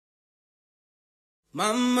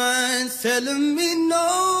My mind's telling me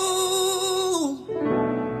no,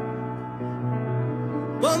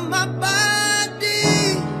 but my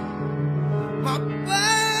body's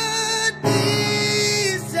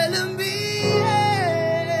telling me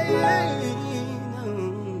yeah.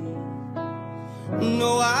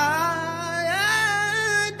 No,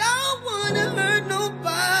 I don't wanna hurt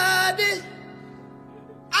nobody.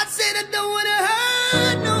 I said I don't wanna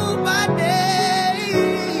hurt nobody.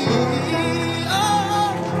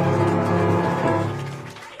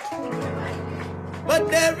 But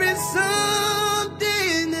there is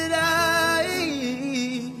something that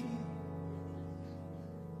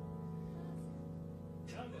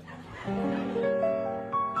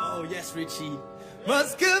oh yes, Richie,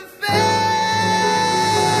 must confess.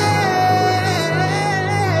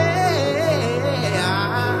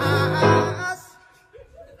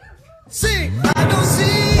 Sing, I don't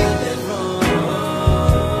see nothing wrong.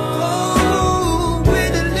 Oh,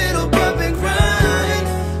 with a little bump and grind,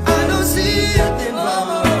 I don't see nothing wrong.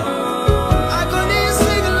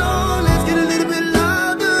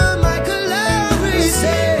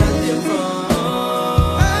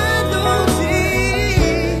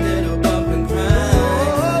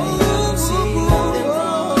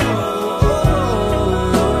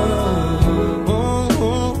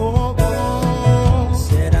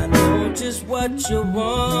 What you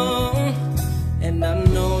want, and I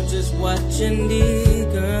know just what you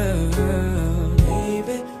need, girl.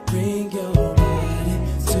 Baby, bring your body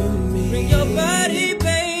to me. Bring your body,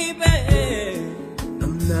 baby.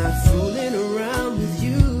 I'm not fooling around with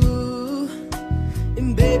you,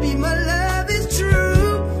 and baby, my love is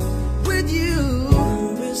true with you.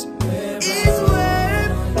 It's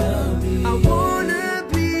where I wanna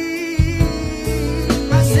be.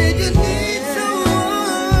 I said you need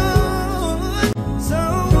someone,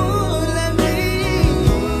 someone like me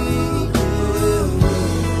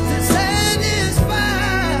to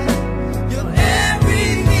satisfy your every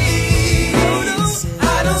need. I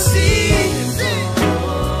don't see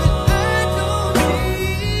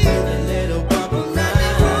the little bubble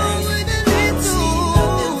nothing wrong with the little.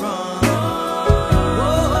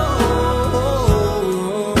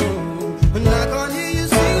 And I can't hear you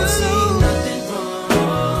sing along. Nothing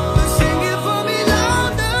wrong. Sing it for me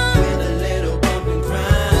louder. With a little bump and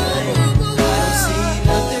grind. I don't see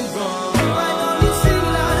nothing wrong. Why don't you sing it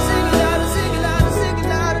louder, sing it louder, sing it louder, sing it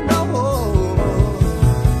louder, no.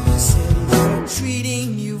 Said I'm treating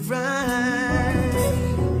you right.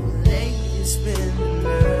 Let you spend the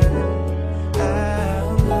night. I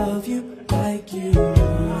love you like you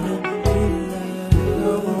wanna be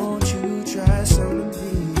loved. Won't you try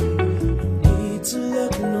something? Need to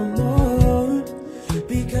look no more,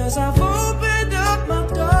 because I've opened up my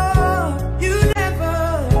door. You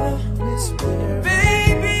never whisper,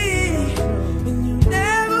 baby, and you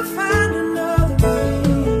never find another me.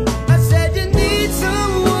 I said you need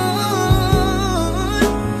someone,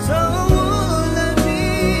 someone like me,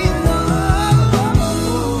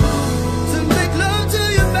 to make love to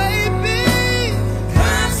you, baby,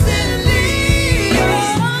 constantly.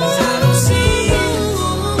 'Cause I don't see you,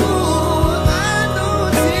 I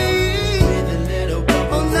don't see with a little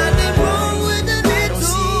bubble, nothing wrong with the little.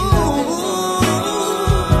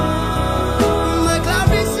 My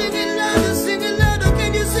Clary, sing it louder,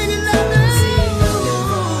 can you sing it louder?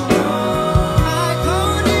 I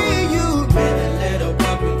can't hear you with a little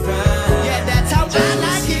bump and grind. Yeah, that's how I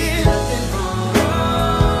like it.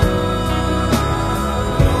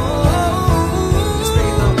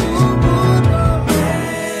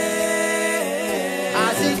 I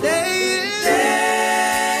said there ain't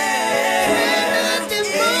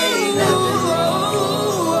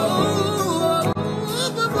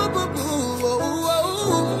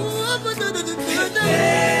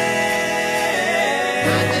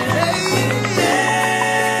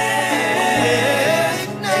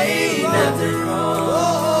nothing wrong.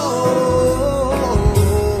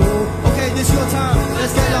 Okay, this your time.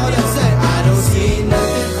 Let's get all that said. I don't see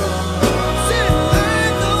nothing wrong.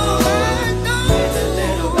 With a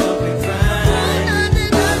little bump and grind. I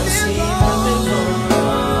don't see nothing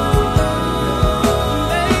wrong.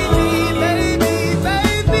 Baby, baby,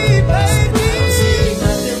 baby. I don't see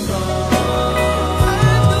nothing wrong. I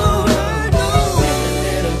know. With a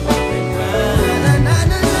little bump and grind. I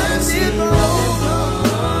don't see nothing wrong.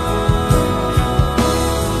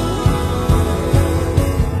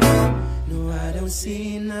 No, I don't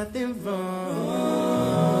see nothing wrong.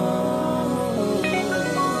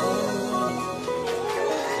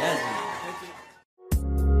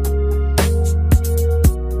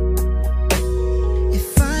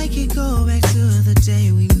 If I could go back to the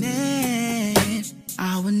day we met,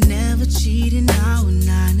 I would would never cheat and I would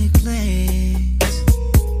not neglect.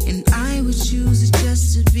 And I would choose it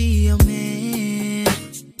just to be your man.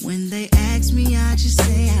 When they ask me, I just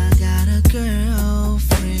say I got a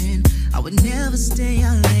girlfriend. I would never stay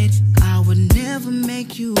out late, I would never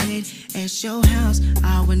make you wait at your house.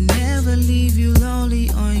 I would never leave you lonely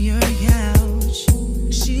on your couch.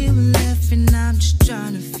 She was left and I'm just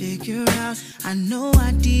trying to figure out. I know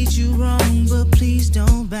I did you wrong, but please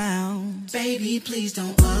don't bounce. Baby, please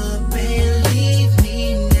don't up and leave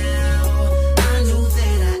me now. I know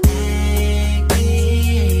that I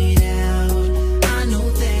acted out, I know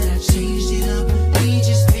that I changed it up. We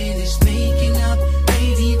just finished making up.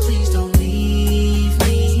 Baby, please don't leave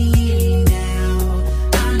me now.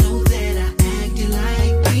 I know that I acted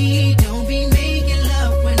like we don't be making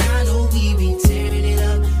love when I know we be tearing it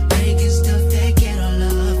up, making stuff that get our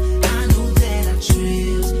love. I know that I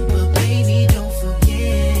trips, but baby, don't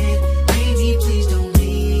forget. Baby, please don't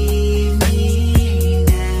leave me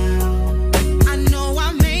now. I know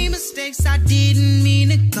I made mistakes, I didn't mean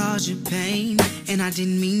to cause you pain, and I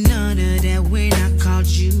didn't mean none of that when I called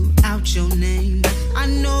you out your name. I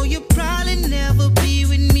know you'll probably never be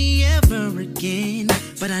with me ever again,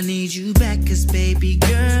 but I need you back, cause baby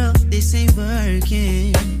girl, this ain't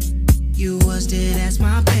working. You was dead as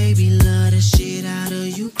my baby, love the shit out of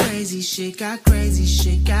you. Crazy shit, got crazy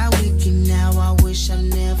shit, got wicked. Now I wish I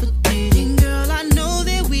never did. And girl, I know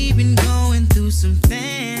that we've been going through some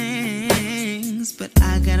things, but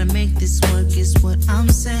I gotta make this work, is what I'm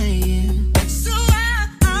saying. So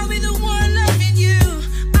I'll be the one loving you,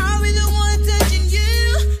 I'll be the one touching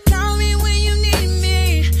you. Call me when you need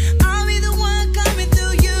me, I'll be the one coming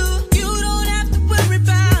through you. You don't have to worry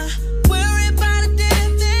about a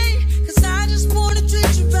damn thing, cause I just wanna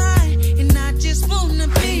treat you right, and I just wanna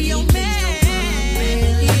be your man.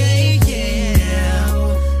 Yeah, yeah.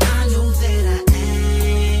 I know that I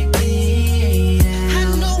acted out, I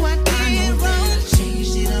know I did wrong, I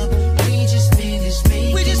changed it up. We just finished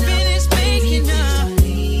making up. Don't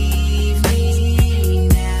leave me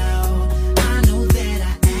now. I know that I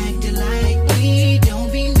acted like we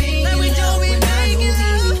don't be making love when I know we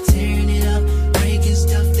be tearing it up, breaking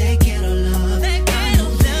stuff that get our love. I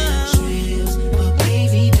know that I trips, but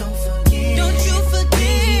baby, don't forget. Don't you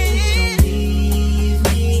forget. Don't leave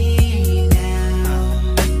me now.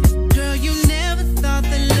 Girl, you never thought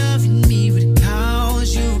that loving me would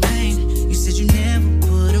cause you pain. You said you never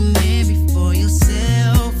put a man before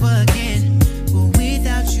yourself again. But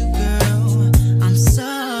without you, girl, I'm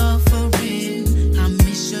suffering. I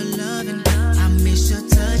miss your loving, I miss your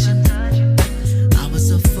touching. I was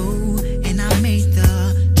a fool and I made the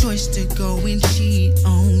choice to go and cheat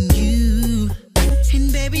on you.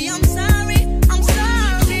 And baby, I'm sorry,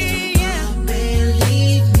 yeah. Baby,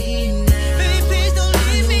 leave me now. Baby, please don't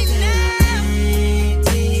leave me now.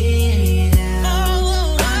 I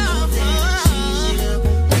know that I changed it up.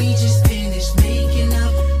 We just finished making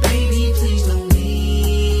up. Baby, please don't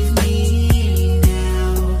leave me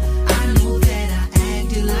now. I know that I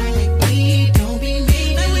acted like we don't be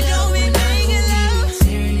making love when I know we be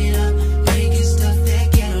tearing it up, making stuff that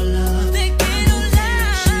get our love. But baby, don't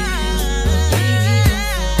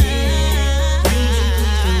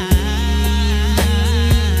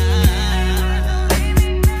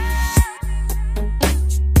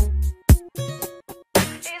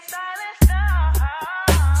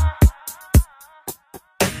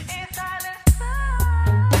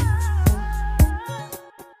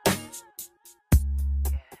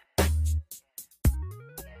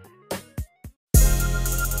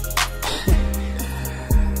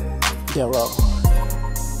Yeah, bro.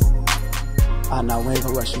 I know we ain't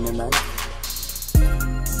gonna rush in nothing.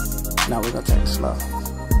 Now we're gonna take it slow.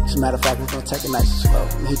 As a matter of fact, we're gonna take it nice and slow. I'm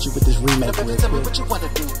gonna hit you with this remake real Tell me quick. what you wanna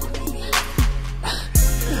do with me.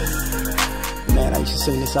 Man, I used to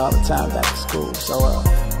sing this all the time back to school, so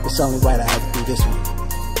it's only right I had to do this one.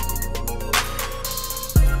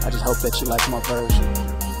 I just hope that you like my version.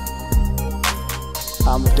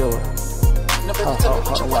 I'ma do it. Now, baby, tell me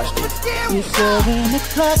what you watch wanna do. this. It's 7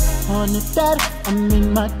 o'clock on the dot. I'm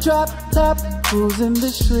in my drop top, cruising the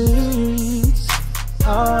streets.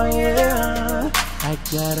 Oh yeah, I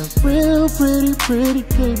got a real pretty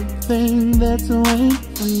thing that's waiting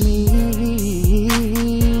for me.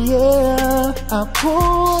 Yeah, I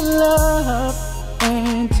pull up,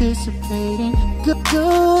 anticipating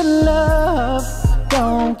good love.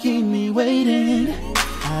 Don't keep me waiting.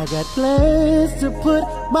 I got plans to put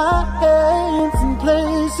my hands in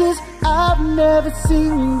places I've never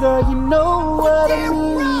seen, girl, you know what I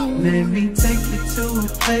mean. Let me take you to a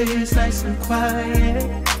place nice and quiet.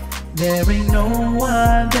 There ain't no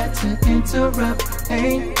one that to interrupt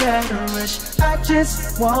ain't gotta rush. I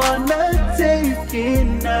just wanna take it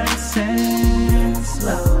nice and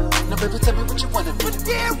slow. Now baby, tell me what you wanna do.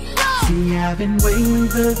 See, I've been waiting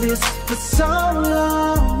for this for so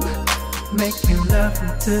long, making love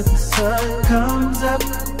until the sun comes up.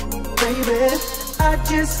 Baby, I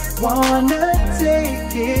just wanna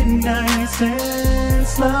take it nice and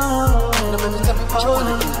slow. Now baby, tell me what you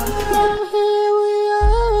wanna do. Now here we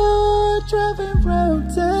are, driving round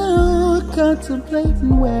town,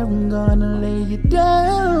 contemplating where I'm gonna lay you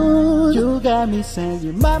down. You got me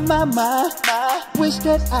saying, my, wish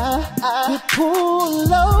that I could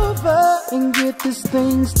pull over and get this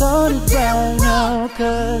thing started right now.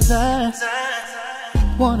 Cause I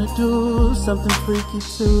wanna do something freaky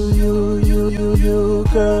to you,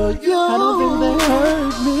 girl, you. I don't think they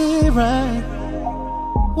heard me right.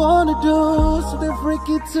 Wanna do something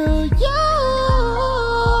freaky to you.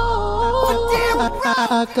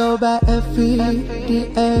 I go by F-E-D-A-R-R-O.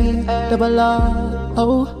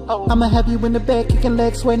 I'ma have you in the back, kicking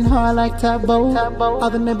legs, sweating hard like Tybo. All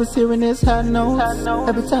the neighbors hearing this high notes.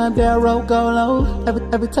 Every time that roll go low,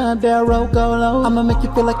 every time that roll go low, I'ma make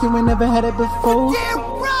you feel like you ain't never had it before.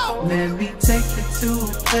 Let me take you to a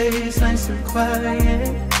place nice and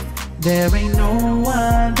quiet. There ain't no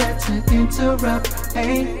one that to interrupt.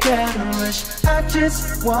 Ain't gotta rush. I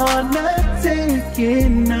just wanna take it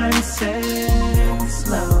nice and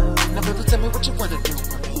slow. Now baby, tell me what you wanna do.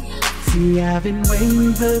 See, I've been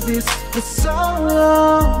waiting for this for so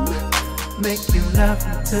long, making love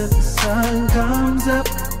until the sun comes up.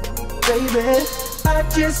 Baby, I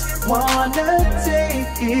just wanna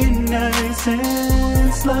take it nice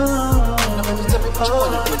and slow. Now baby, tell me what you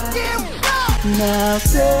wanna do. Now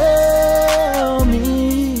tell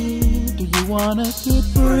me, do you wanna get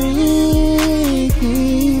freaky?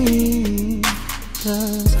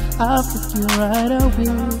 Cause I'll freak you right, I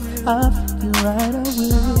will. I'll freak you right, I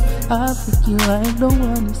will. I'll freak you like no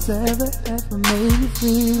one has ever made me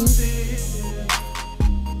feel.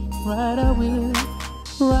 Right, I will.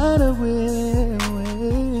 Right, I will.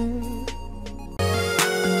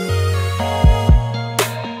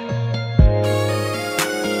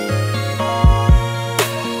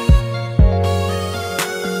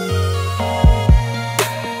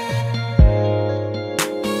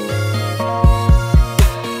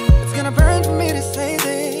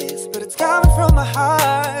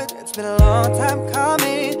 It's been a long time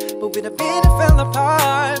coming, but we've been and fell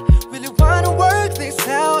apart. Really wanna work this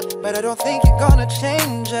out, but I don't think you're gonna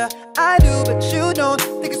change. I do, but you don't.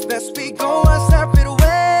 Think it's best we go our separate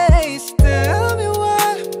ways. Tell me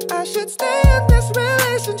why I should stay in this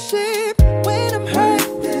relationship when I'm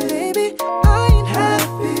hurt, baby. I ain't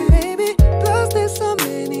happy, baby. Plus there's so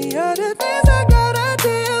many other things I gotta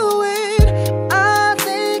deal with. I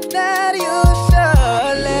think that you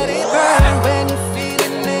should let it burn when you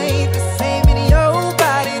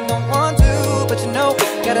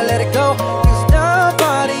gotta let it go, cause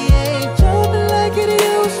nobody ain't jumping like it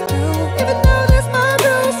used to. Even though that's my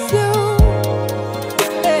rules, you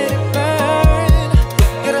let it burn.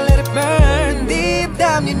 Gotta let it burn. Deep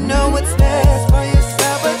down you know what's best for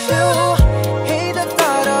yourself, but you hate the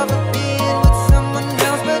thought of it being with someone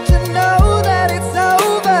else, but you know that it's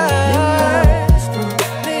over.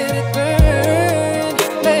 Let it burn,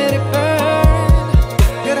 let it burn.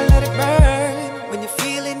 Gotta let it burn. When you're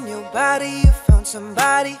feeling your body, you found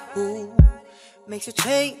somebody who makes you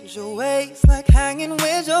change your ways, like hanging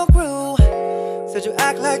with your crew. Said you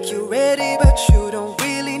act like you're ready, but you don't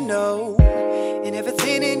really know. And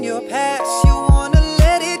everything in your past, you wanna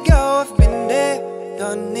let it go. I've been there,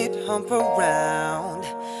 done it, hump around.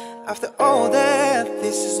 After all that,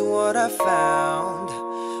 this is what I found.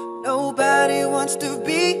 Nobody wants to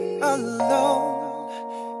be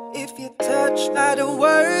alone. If you're touched by the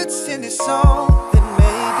words in this song, then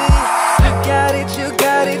maybe you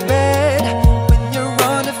got it bad. When you're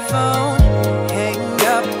on the phone, hang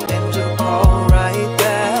up and you call right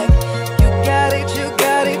back. You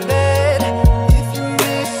got it bad. If you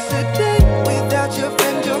miss a day without your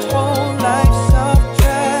friend, your whole life's off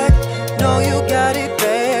track. No, you got it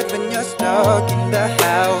bad when you're stuck in the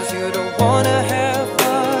house. You don't wanna have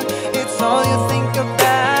fun, it's all you think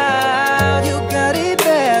about. You got it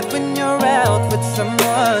bad when you're out with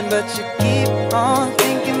someone, but you keep on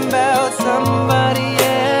thinking about somebody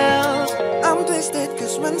else. I'm twisted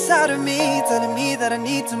cause one side of me telling me that I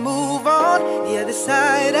need to move on. The other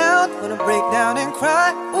side out, wanna break down and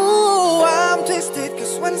cry. Ooh, I'm twisted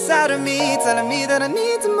cause one side of me telling me that I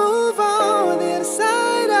need to move on. The other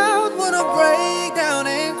side out, wanna break down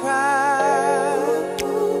and cry.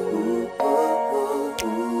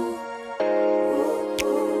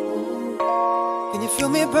 Can you feel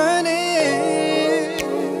me burning?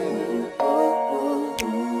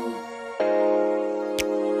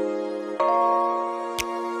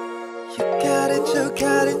 you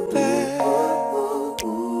got it bad.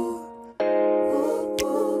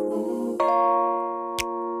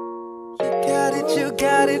 You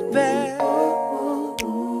got it bad.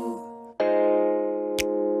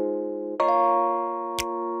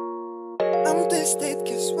 I'm distant,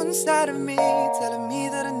 cause one side of me telling me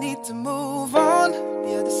that I need to move on.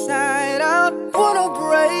 The other side, I wanna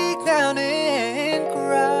break down and cry.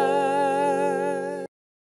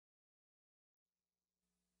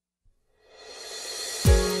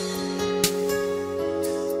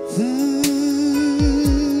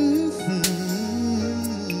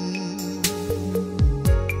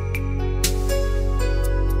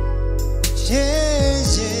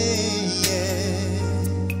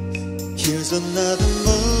 Here's another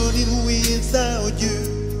morning without you.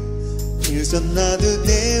 Here's another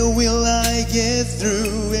day. Will I get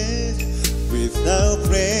through it without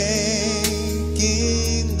breaking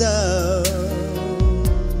down?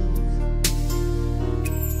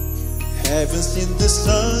 Haven't seen the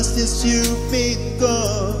sun since you've been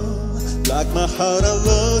gone. Like my heart, I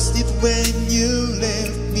lost it when you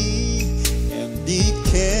left me, and it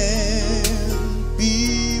can't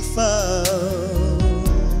be found.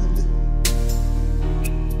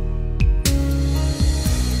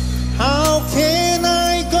 How can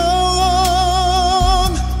I go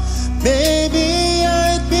on? Maybe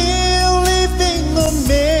I'd be living on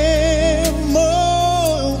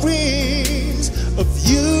memories of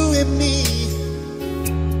you and me.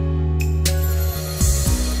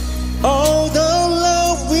 All the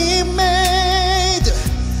love we made,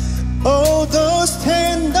 all those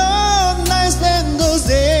tender nights and those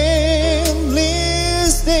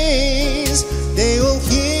endless days, they all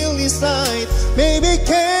heal inside. Maybe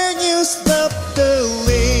can you stop the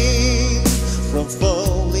rain from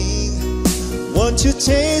falling? Won't you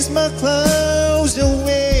chase my clouds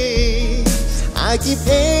away? I give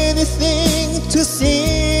anything to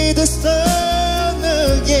see the sun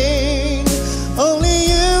again. Only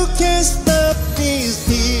you can stop these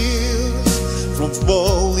tears from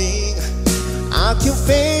falling. I can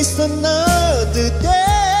face another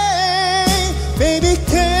day. Baby,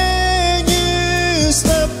 can you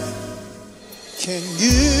stop? Can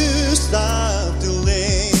you stop the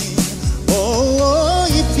rain? Oh,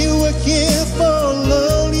 if you were here for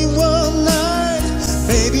only one night,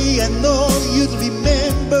 baby, I know you'd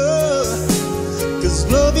remember. Cause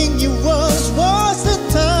loving you wasn't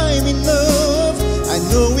time enough. I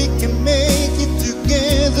know we can make it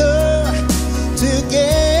together,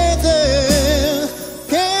 together.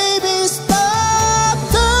 Baby, stop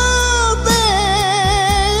the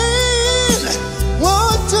rain.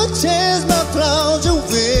 Want to chase my clouds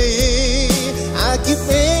away. I give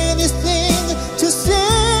anything to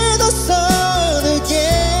see the sun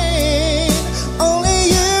again. Only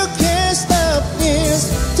you can stop this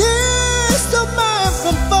tears of mine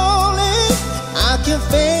from falling. I can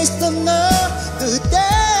face another day.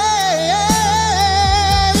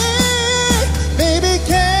 Baby,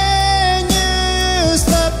 can you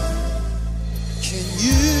stop? Can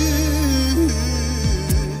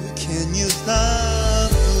you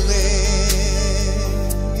stop the rain?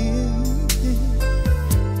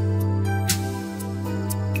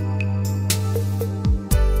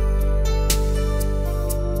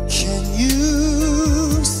 Can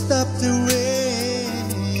you stop the rain?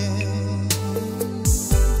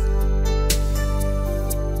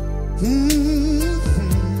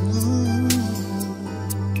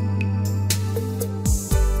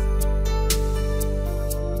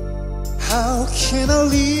 How can I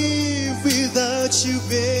live without you,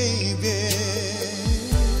 baby?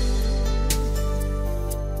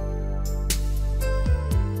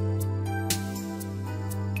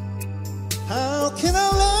 How can I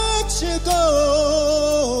let you go?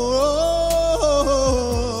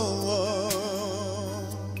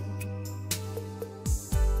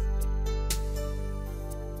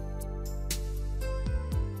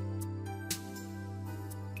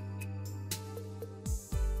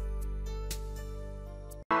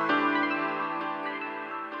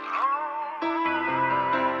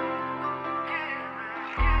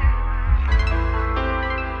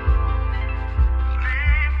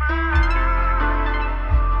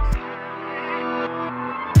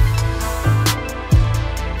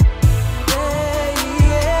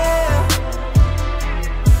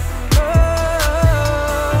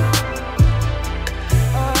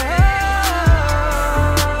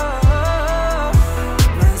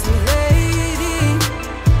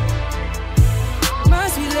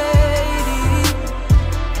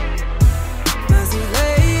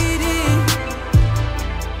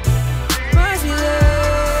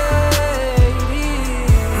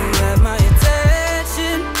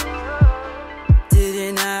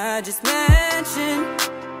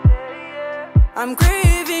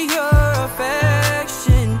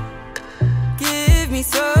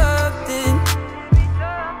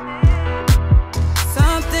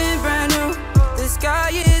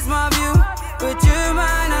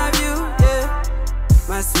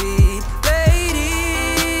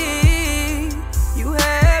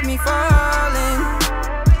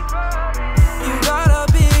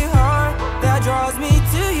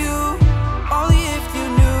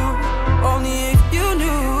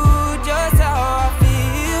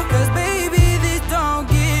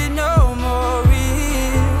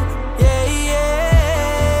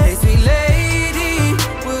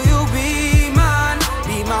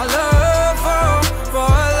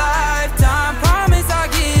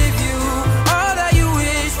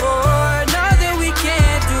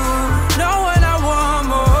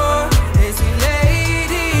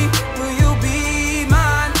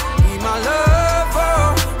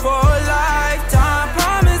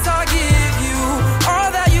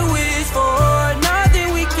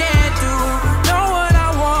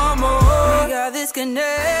 this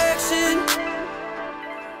connection.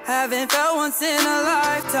 Haven't felt once in a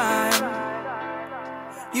lifetime.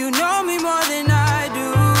 You know me more than I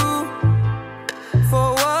do.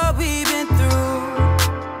 For what we've been through,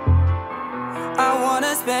 I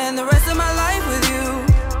wanna spend the rest of my life with you.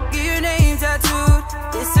 Get your name tattooed.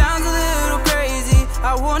 It sounds a little crazy.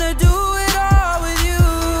 I wanna do it all with you,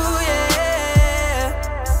 yeah,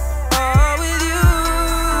 all with you.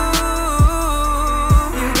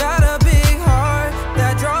 You got a big heart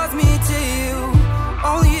that draws me to you.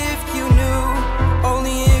 Only if you knew,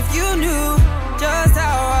 only if you knew just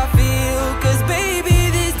how I feel. 'Cause baby,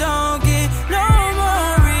 this don't get no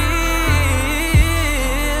more real.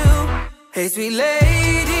 Hey, sweet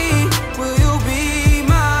lady, will you be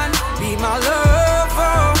mine? Be my love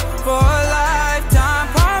for a lifetime.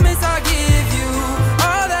 Promise I'll give you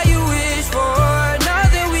all that you wish for.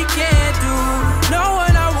 Nothing we can't do, no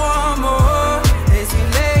one I want more. Hey,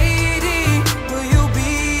 sweet lady, will you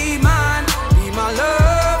be mine? Be my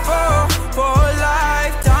love for a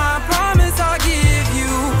lifetime. Promise I'll give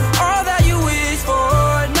you all that you wish for.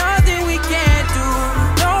 Nothing we can't do,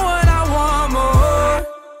 no one I want more.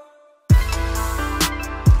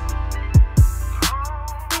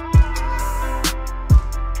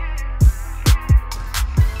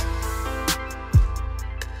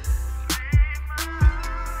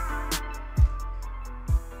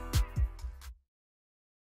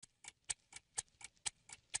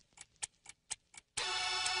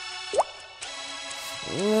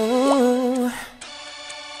 Ooh.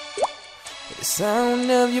 The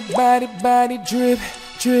sound of your body drip,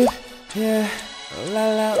 drip, yeah. La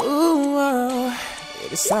la, ooh, oh.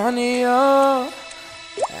 The sound of your,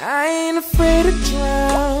 I ain't afraid to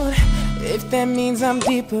drown. If that means I'm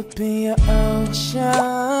deep up in your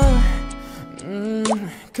ocean.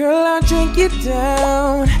 Girl, I'll drink you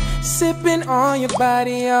down, sipping on your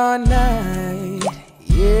body all night,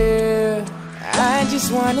 yeah. I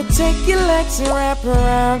just wanna take your legs and wrap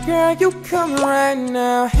around. Girl, you come right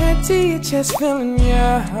now. Head to your chest, feeling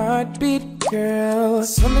your heartbeat, girl.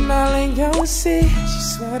 Swimming all in your sea. She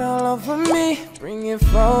sweat all over me. Bring it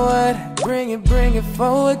forward, bring it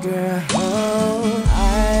forward, girl. Oh,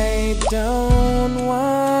 I don't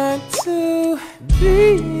want to be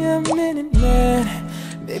a minute man.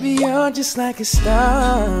 Baby, you're just like a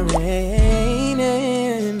star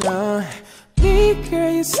raining on me,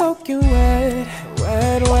 girl, you're soaking wet,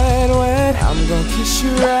 wet, wet, wet. I'm gonna kiss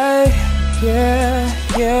you right, yeah,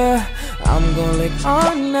 yeah. I'm gonna lick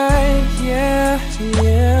all night, yeah,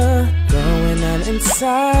 yeah. Going on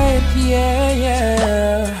inside, yeah,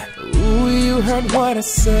 yeah. Ooh, you heard what I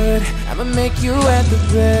said. I'ma make you at the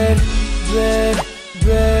bed, bed,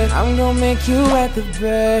 bed. I'm gonna make you at the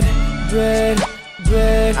bed, bed,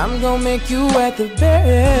 bed. I'm gonna make you at the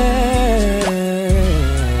bed.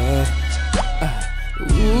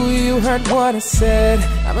 Ooh, you heard what I said.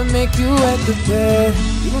 I'ma make you at the bed.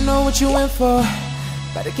 You don't know what you went for.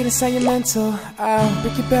 Better get inside your mental. I'll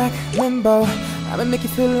break you back, limbo. I'ma make you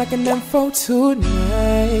feel like an info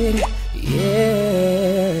tonight.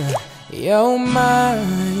 Yeah, you're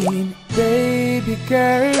mine, baby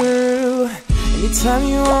girl. Anytime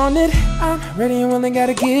you want it, I'm ready and willing,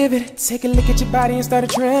 gotta give it. Take a look at your body and start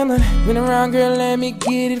trembling. Been around, girl, let me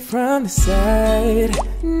get it from the side.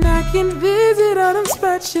 And I can visit all them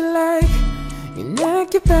spots you like. Your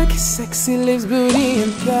neck, your back, your sexy lips, booty,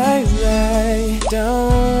 and thighs. I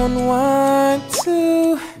don't want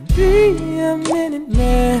to be a minute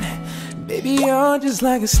man. Baby, you're just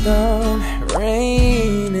like a storm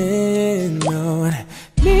raining on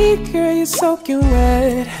me, girl, you're soaking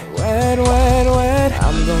wet, wet, wet, wet.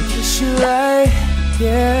 I'm gonna kiss you right,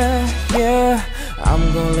 yeah, yeah.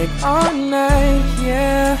 I'm gonna lick all night,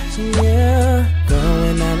 yeah, yeah.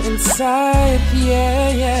 Going on inside, yeah,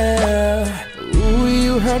 yeah. Ooh,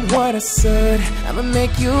 you heard what I said. I'ma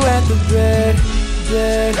make you at the bed,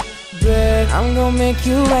 bed, bed. I'm gonna make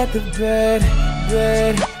you at the bed,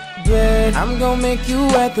 bed, bed. I'm gonna make you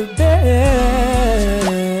at the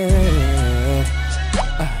bed.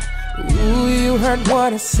 Ooh, you heard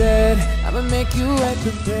what I said. I'ma make you at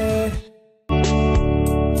the bed.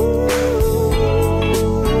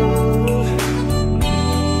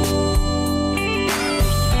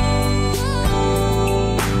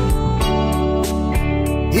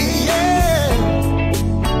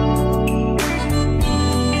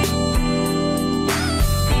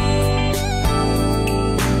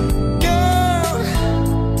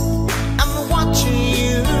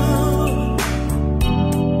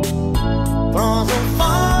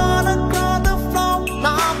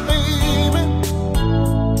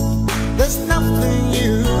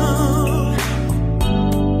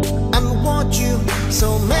 So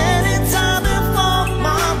many times before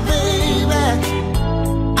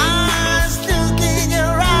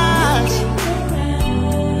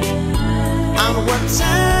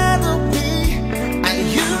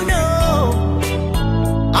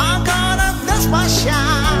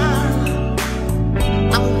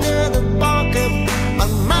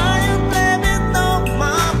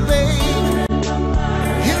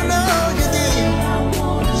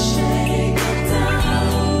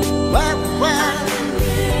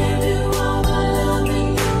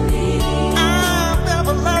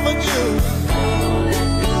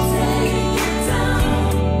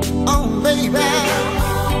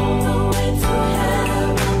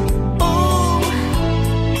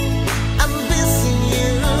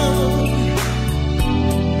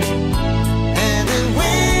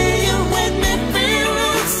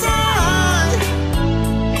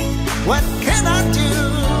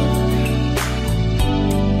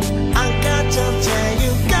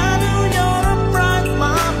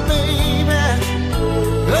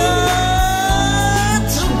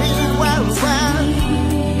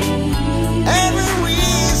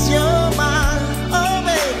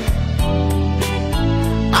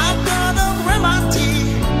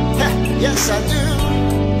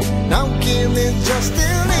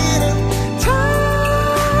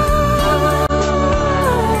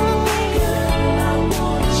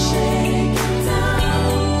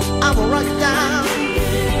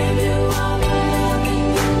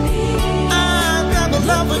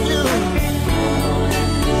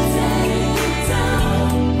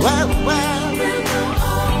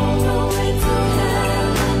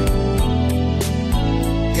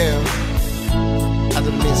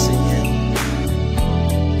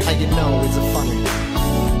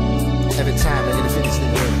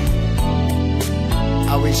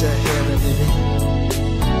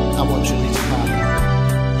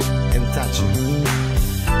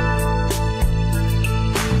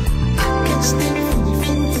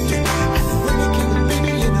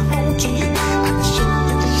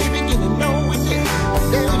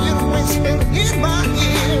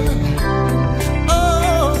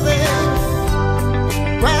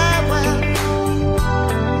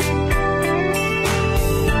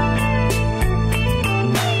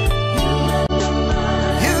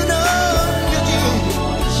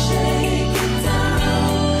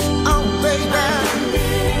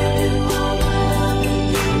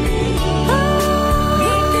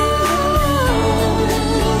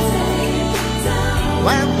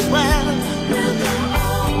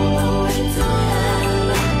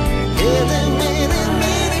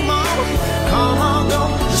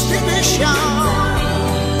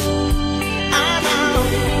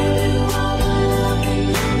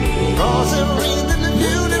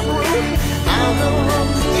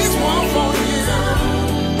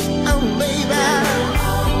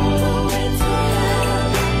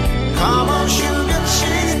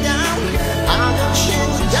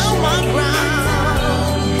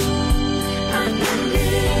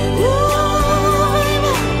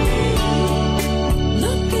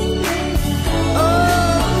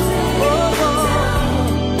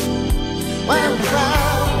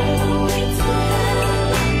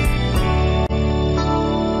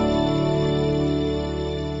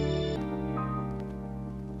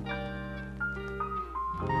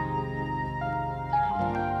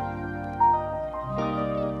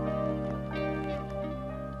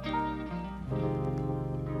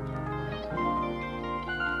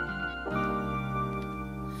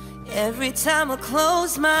Every time I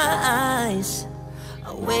close my eyes,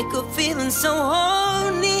 I wake up feeling so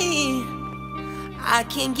horny. I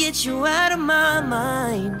can't get you out of my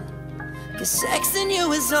mind, 'cause sexing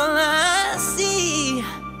you is all I see.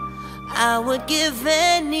 I would give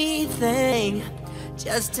anything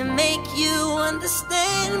just to make you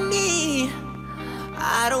understand me.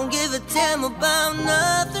 I don't give a damn about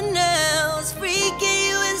nothing else. Freaking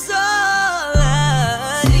you is all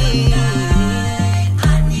I need.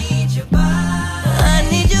 I need your body. I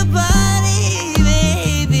need your body,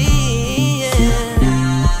 baby.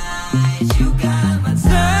 Tonight you got my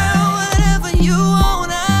time. Girl, whatever you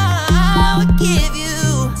want, I will give you.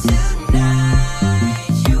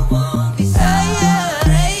 Tonight you won't be sad.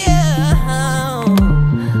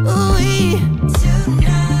 Ooh,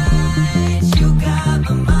 tonight you got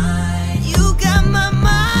my mind. You got my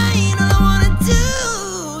mind. All I wanna do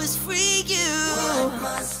is freak you. What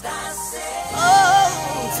must I say? Oh,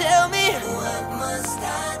 tell me. What must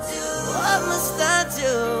I do? What must I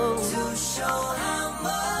do to show how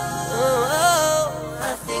much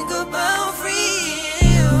I think about freeing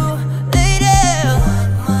you, lady? What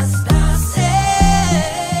must I say?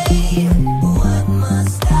 What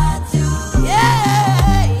must I do?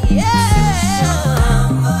 Yeah, yeah.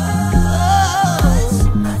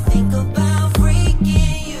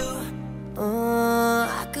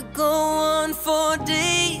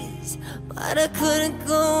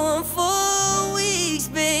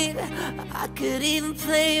 even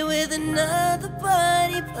play with another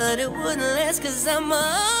body, but it wouldn't last 'cause I'm a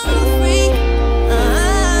freak.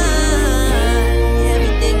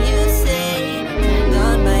 Everything you say, turned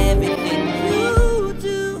on by everything you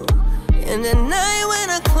do. And at night when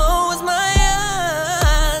I close my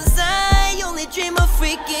eyes, I only dream of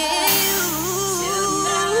freaking you.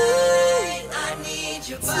 Tonight, I need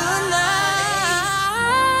your body. Tonight, I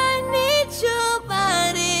need your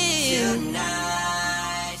body.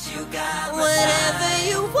 Tonight, you got my whatever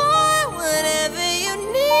you want, whatever you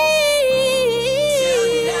need.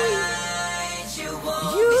 Tonight, you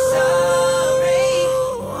won't be sorry.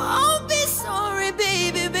 Won't be sorry,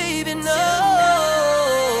 baby, baby, no.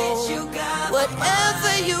 Tonight, you got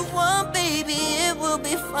whatever you want, baby, it will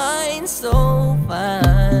be fine, so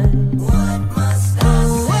fine. What must I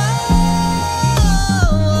say?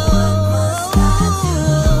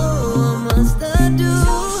 What must I do?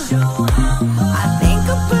 I think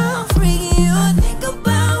about freeing you. I think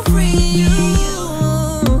about freeing you.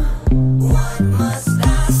 What must I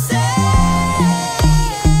say?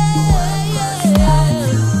 What must I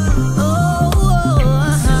do?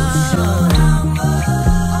 To show how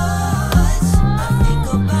much I think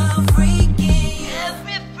about freaking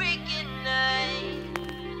every freaking night.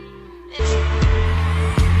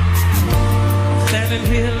 Standing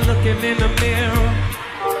here looking in the mirror,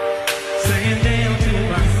 saying damn to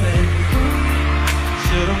myself.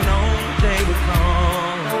 Should've known the day would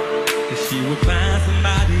come, that she would find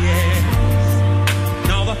somebody else. And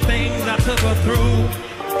all the things I took her through,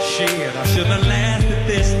 shit, I shouldn't have lasted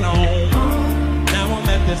this long. Now I'm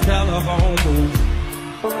at this telephone booth.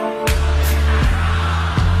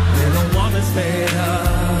 When a woman's fed up,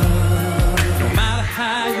 no matter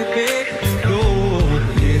how you beg, no,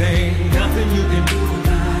 it ain't nothing you can do.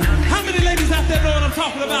 How many ladies out there know what I'm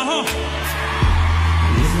talking about, huh?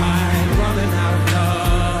 It's like running out of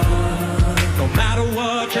love. No matter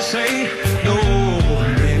what you say, no,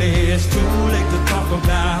 it is too late to talk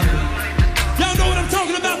about it. Y'all know what I'm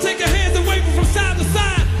talking about? Take your hands and wave from side to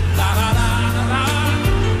side. La la la la la.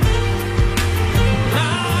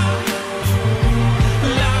 La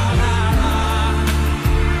la la la.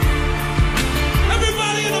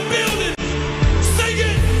 Everybody in the building, sing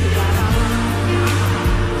it.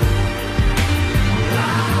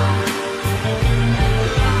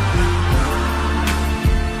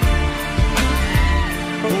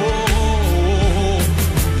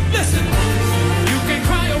 Listen, you can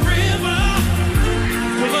cry a river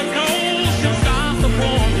till the ocean starts to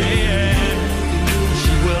form, yeah.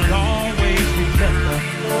 She will always remember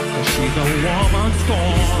that she's a woman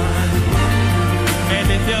scorned. And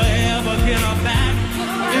if you ever get her back,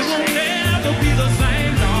 it will never be the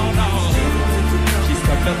same, no, no. She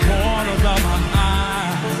stuck the corners of my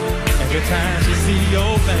eyes every time she see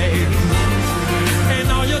your face. And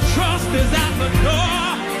all your trust is out the door.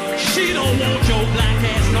 She don't want your black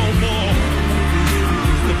ass no more.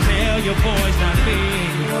 Used to tell your boys not me,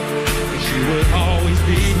 and she would always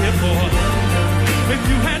be here for. If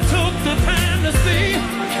you had took the time to see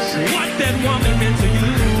what that woman meant to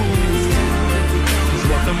you, is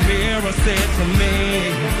what the mirror said to me.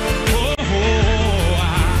 Oh,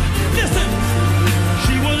 listen,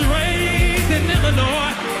 she was raised in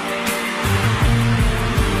Illinois.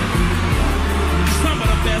 Some of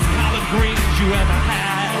the best collard greens you ever had.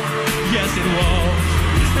 Yes, it was.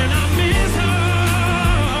 And I miss her.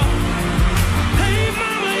 Hey,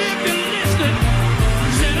 mama, if you're listening,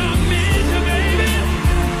 said I miss you, baby.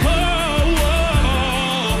 Oh,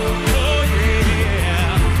 oh, oh,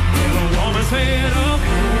 yeah. When a woman said, oh,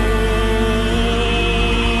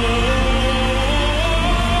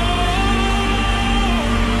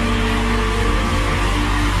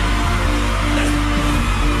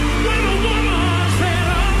 when a woman said,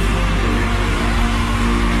 oh,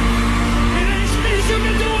 it ain't shit you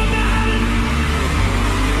can do about it.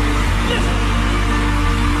 Listen,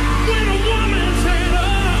 when a woman said, oh,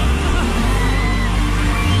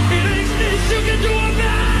 it ain't shit you can do about it.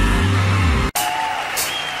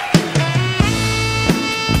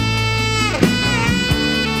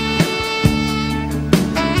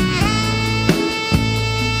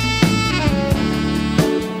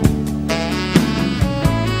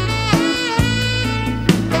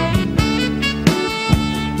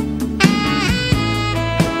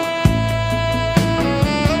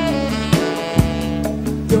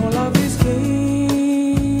 Your love is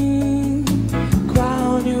king,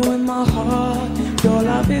 crown you in my heart. Your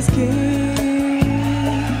love is king,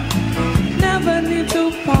 never need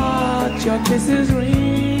to part. Your kisses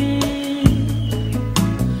ring,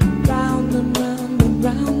 round and round and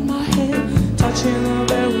round my head, touching the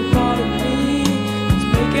very part of me. It's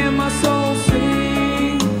making my soul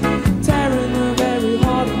sing, tearing the very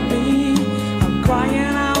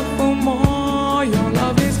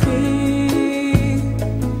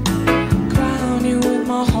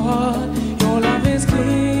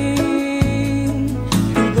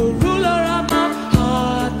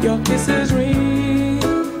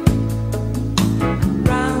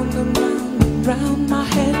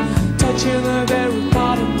you're the very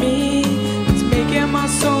part of me that's making my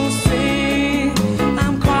soul sing.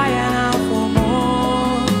 I'm crying out for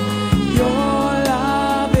more. Your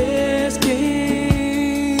love is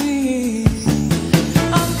king.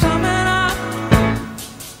 I'm coming up.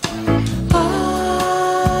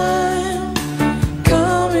 I'm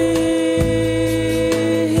coming.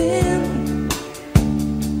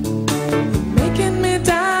 You're making me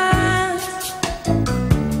dance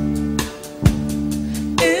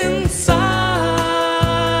inside.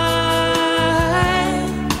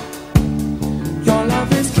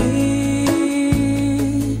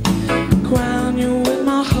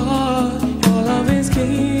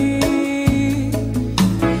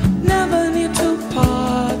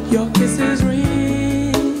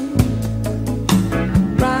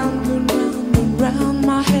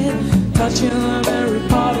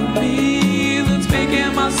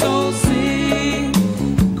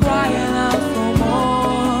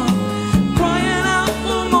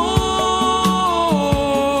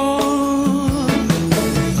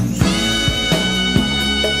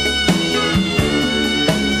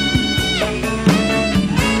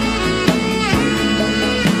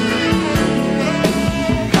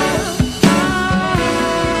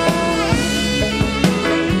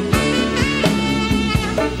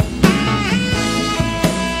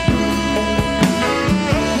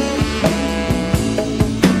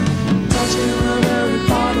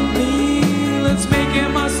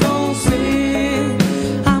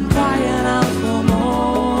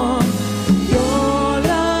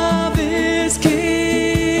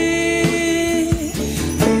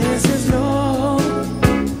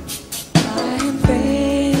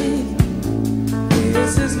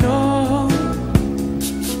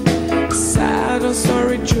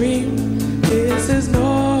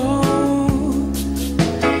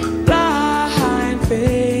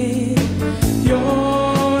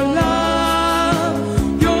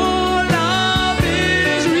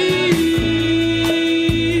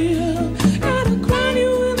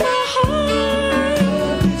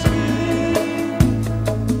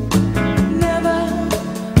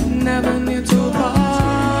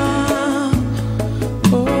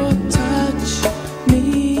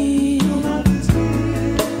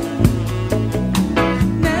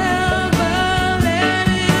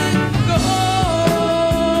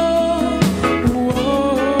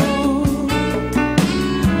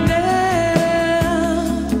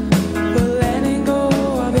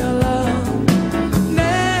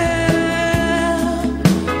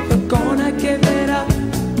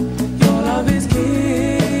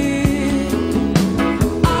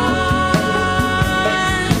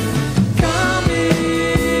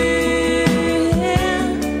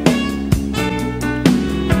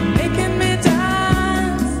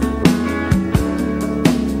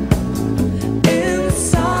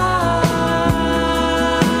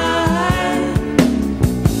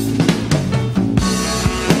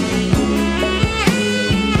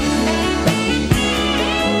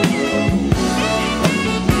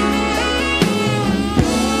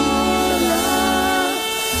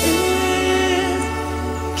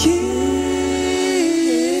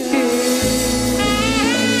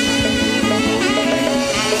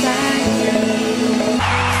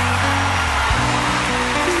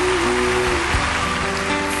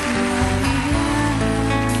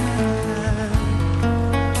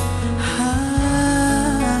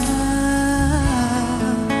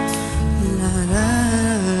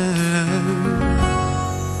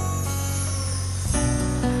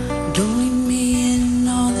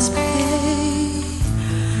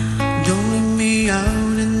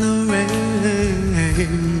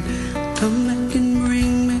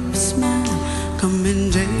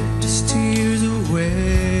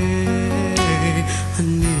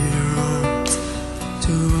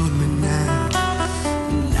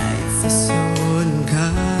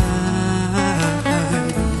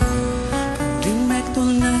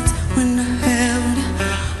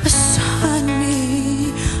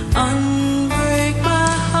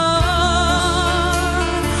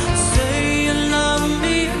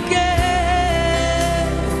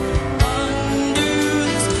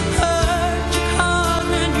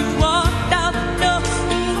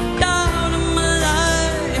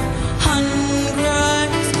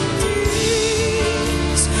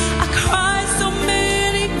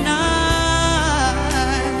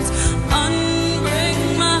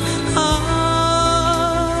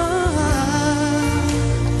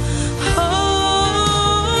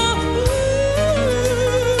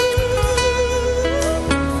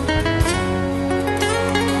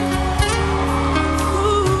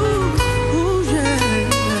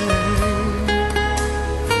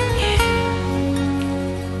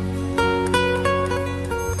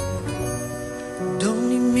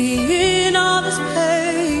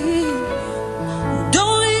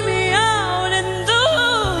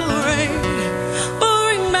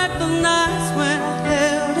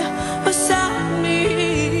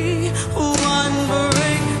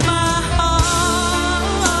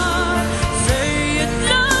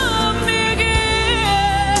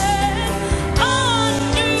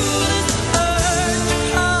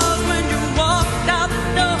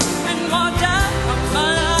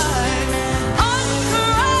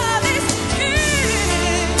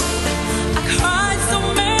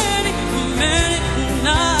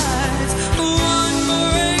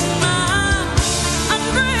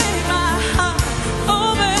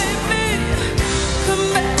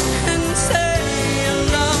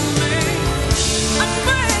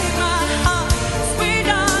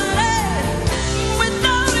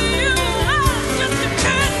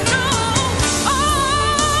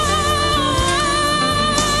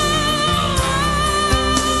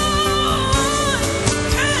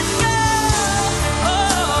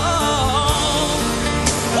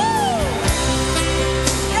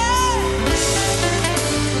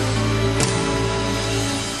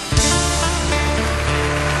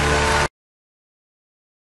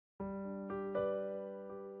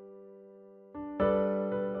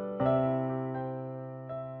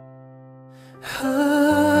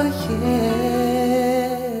 Oh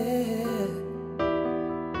yeah.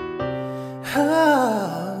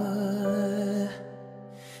 Oh,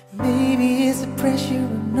 maybe it's the pressure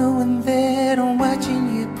of knowing that I'm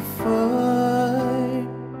watching you perform.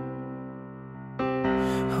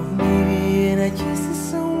 Or maybe you're not used to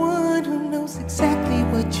someone who knows exactly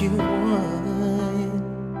what you want.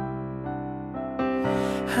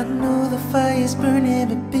 I know the fire's burning,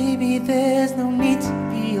 but baby, there's no need to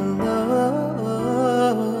be alone.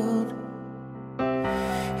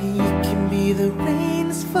 You can be the rain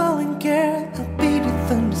that's falling, girl, or be the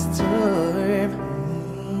thunderstorm.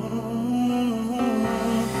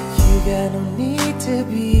 You got no need to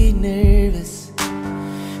be nervous,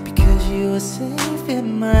 because you are safe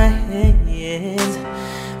in my hands.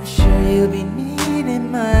 I'm sure you'll be needing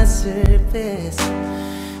my service.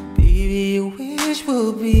 Baby, your wish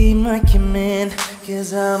will be my command.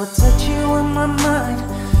 Cause I'ma touch you with my mind,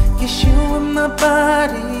 kiss you with my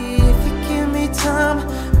body. If you give me time, I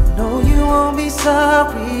know you won't be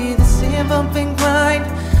sorry. The same bump and grind,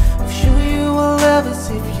 I'll show you what love is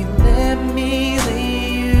if you let me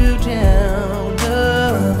lay you down.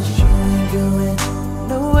 Oh, you ain't going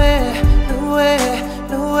nowhere, nowhere,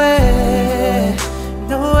 nowhere,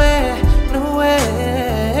 nowhere, nowhere,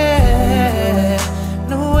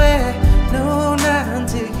 nowhere, no, not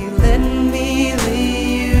until you let me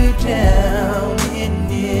lay you down in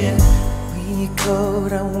here. When you're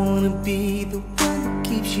cold, I wanna be the one that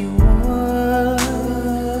keeps you warm.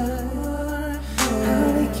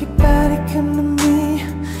 I'll make your body come to me,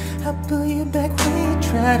 I'll pull you back when you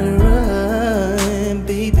try to run,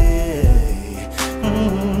 baby.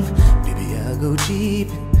 Baby, I'll go deep.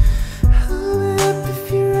 Hold up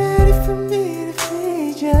if you're ready for me to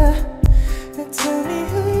feed ya. Now tell me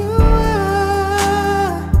who you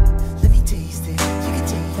are. Let me taste it, you can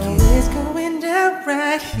take it. Now it's going down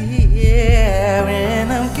right here,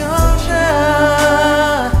 and I'm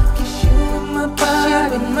gonna kiss you with my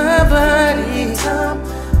body, Tom,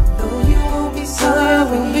 know you won't be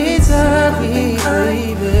sorry, baby.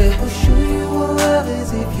 I'll show you what love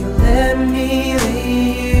is if you let me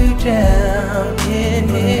lay you down in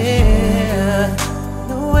here.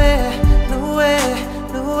 Nowhere, nowhere,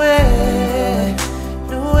 nowhere,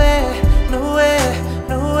 nowhere, nowhere,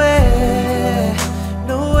 nowhere,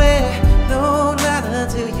 nowhere, no, not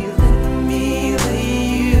until you let me lay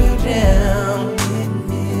you down in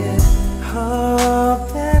here. All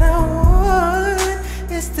that I want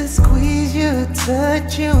is to squeeze you,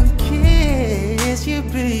 touch you, and kiss you,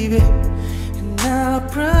 baby. And I'll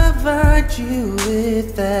provide you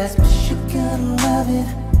with that special kind of loving.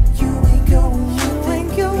 You ain't going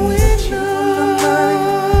nowhere. Kiss you on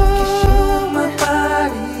my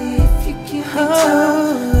body. If you give me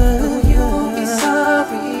time, no, you won't be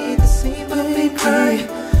sorry. The same baby cry.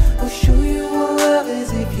 I'll show you what love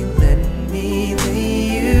is if you let me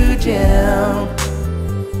lay you down.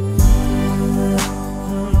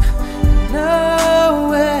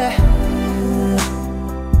 Nowhere,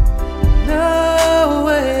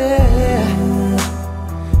 nowhere.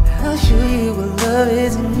 I'll show you what love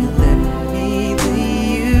is if you let me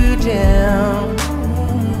lay you down.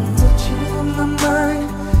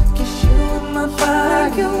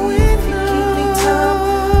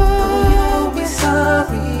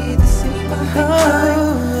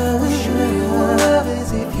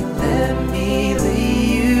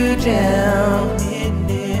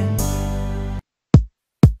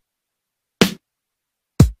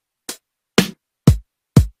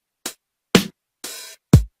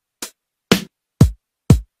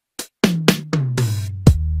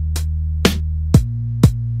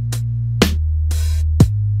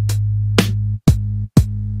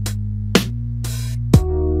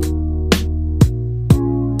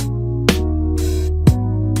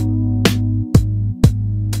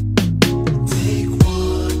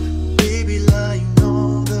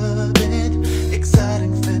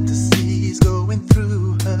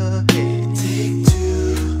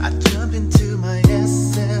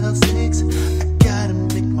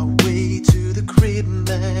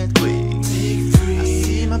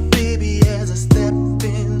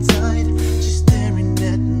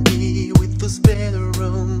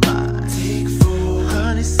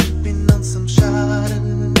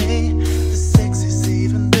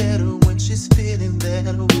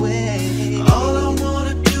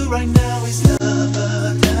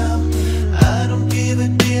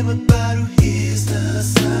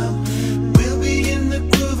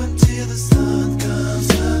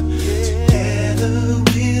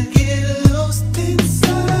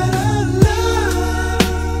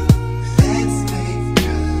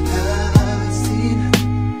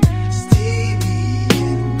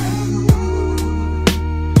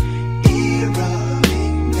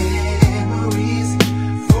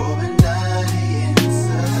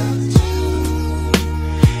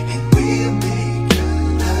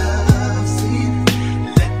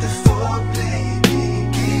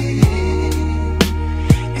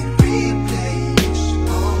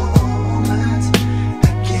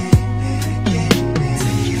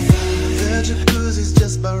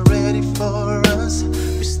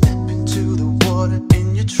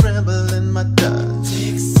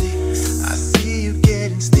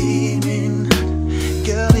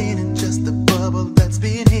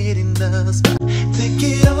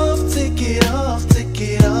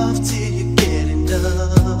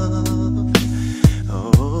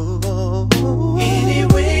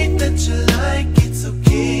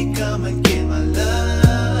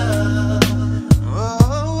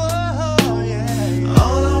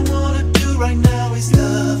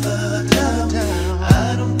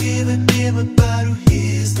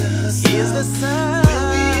 the sun.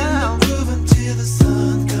 We'll be in the groove until the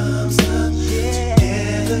sun comes up. Yeah.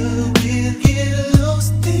 Together we'll get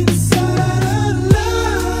lost inside our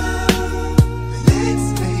love.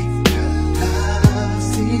 Let's make a love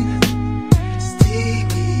scene,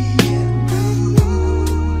 steamy and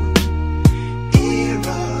blue.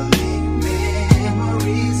 Earrolling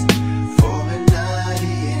memories for an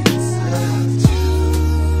audience of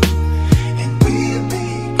two. And we'll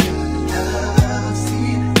make a love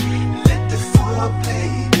scene, let the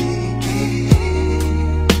foreplay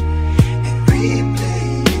begin, and replay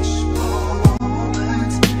each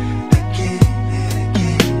moment again and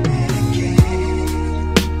again and again.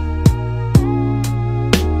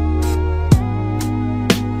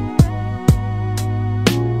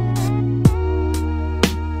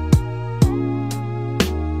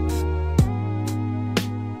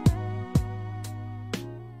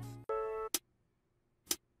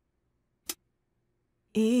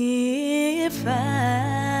 If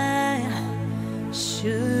I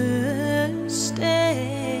should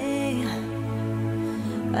stay,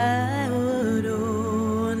 I would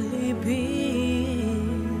only be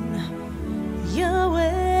in your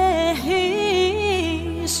way.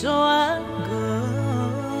 So I'll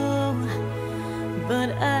go, but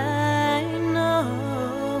I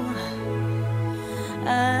know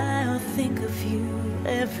I'll think of you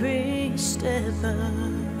every step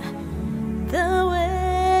of the way.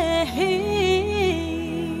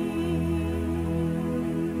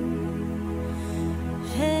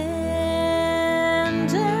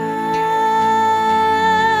 And I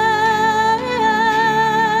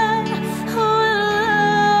will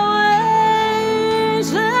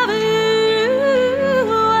always love you.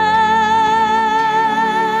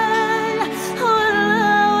 I will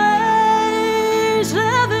always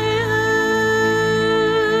love you.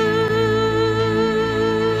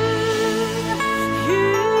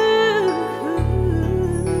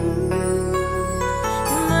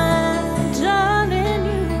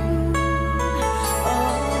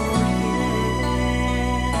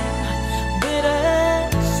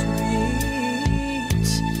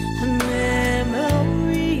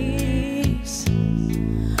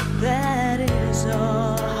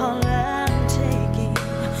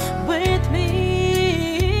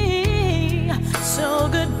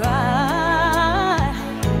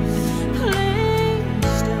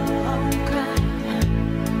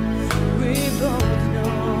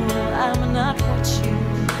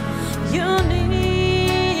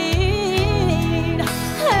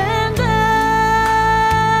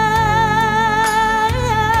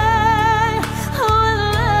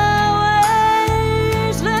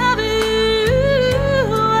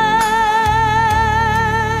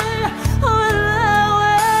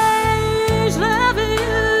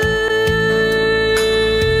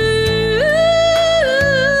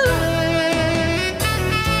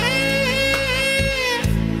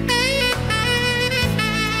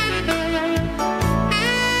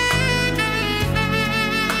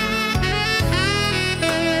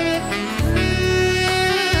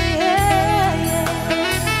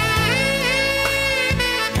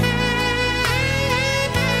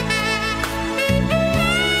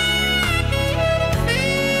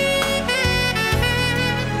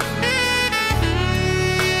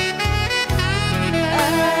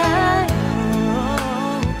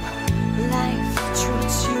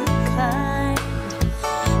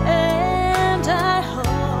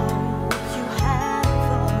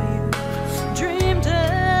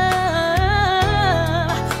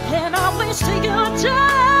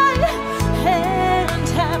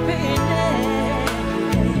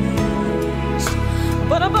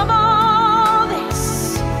 But above all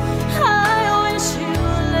this, I wish you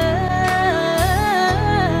love.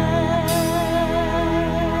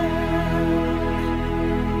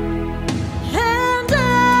 And I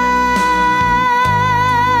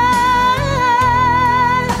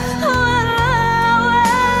will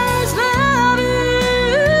always love you.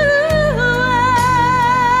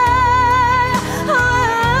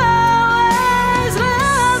 I will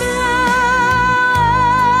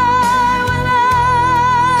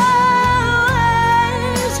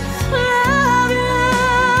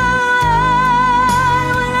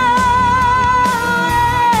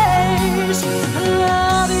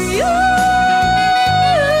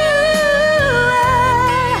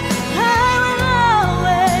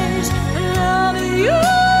always love you.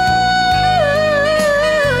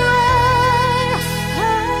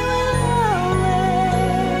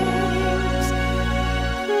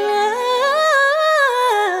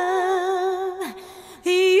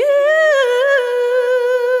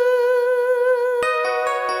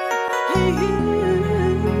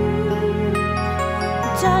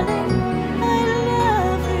 Darling,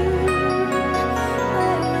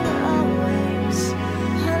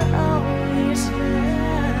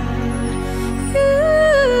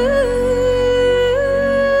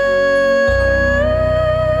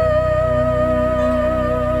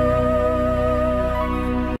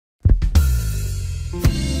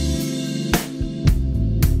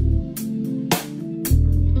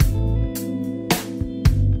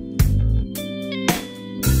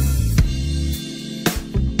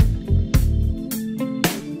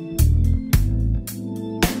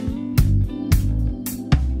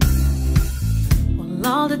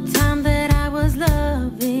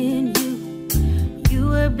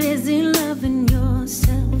 busy loving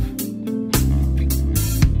yourself.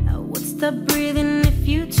 I would stop breathing if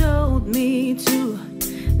you told me to.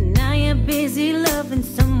 Now you're busy loving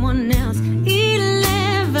someone else.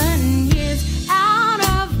 11 years out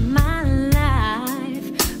of my life.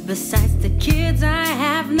 Besides the kids, I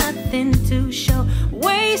have nothing to show.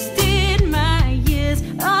 Wasted my years,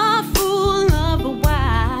 a fool of a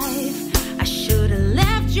wife. I should have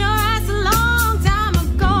left your ass a long time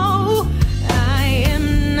ago. I am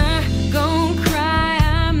not gonna cry,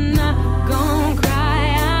 I'm not gonna cry,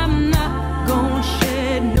 I'm not gonna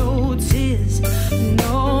shed no tears.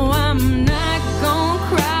 No, I'm not gonna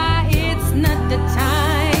cry, it's not the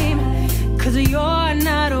time. 'Cause you're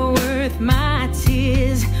not worth my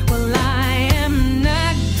tears. Well, I am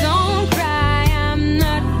not gonna cry, I'm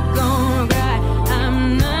not gonna cry, I'm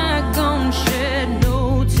not gonna shed no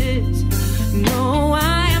tears. No,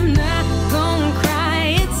 I am not gonna cry,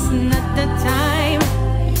 it's not the time.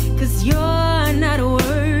 'Cause you're not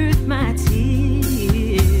worth my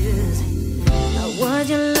tears. I was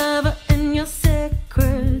your lover and your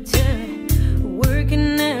secretary, working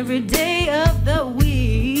every day of the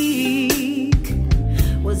week.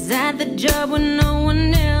 Was at the job when no one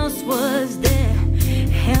else was there,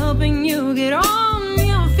 helping you get on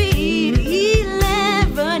your feet.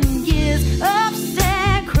 11 years of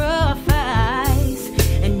sacrifice,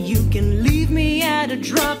 and you can leave me at a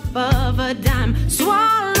drop of a dime.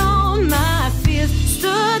 Swallowed my fears,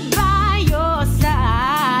 stood by your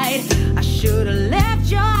side. I should have left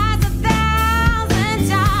your eyes 1,000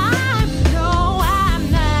 times. No, I'm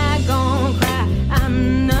not gonna cry, I'm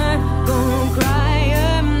not gonna cry,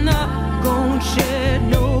 I'm not gonna shed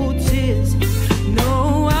no tears. No,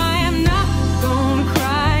 I am not gonna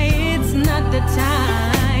cry, it's not the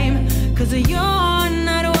time. 'Cause you're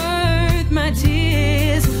not worth my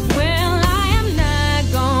tears. Well, I am not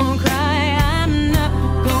gonna cry, I'm not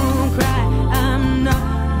gonna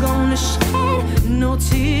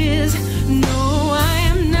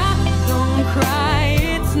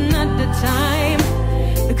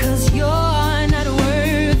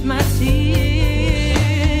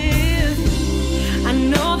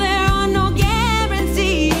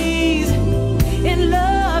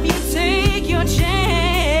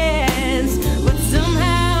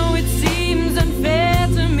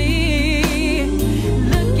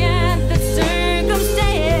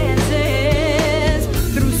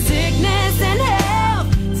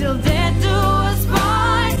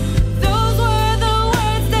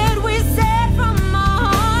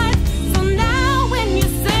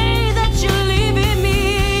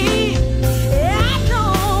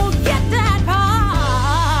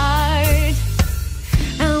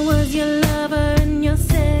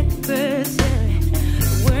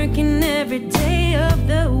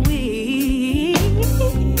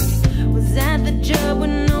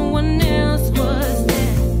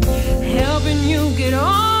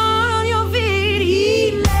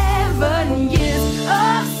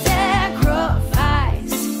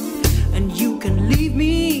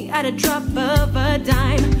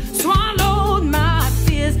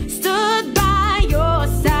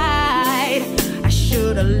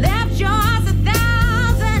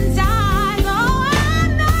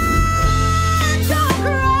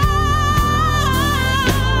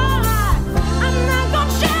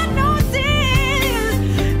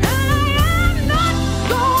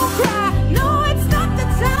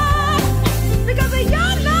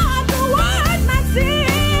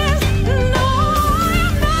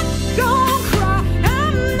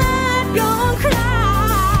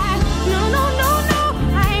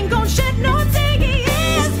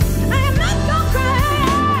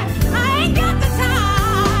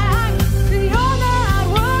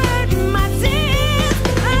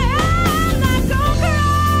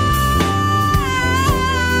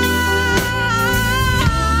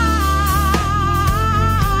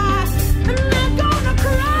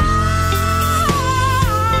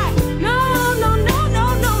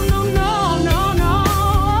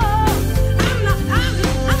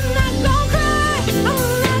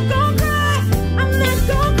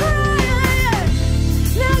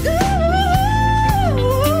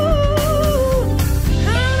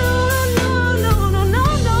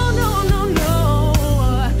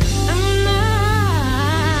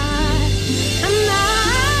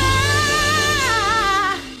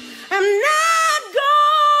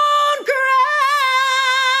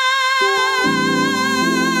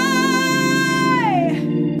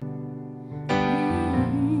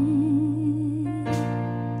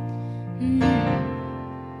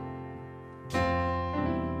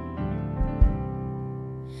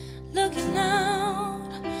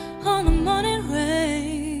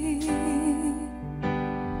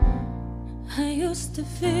I used to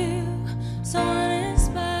feel so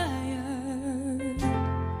uninspired.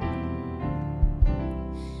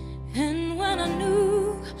 And when I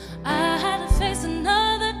knew I had to face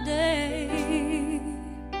another day,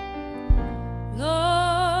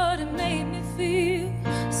 Lord, it made me feel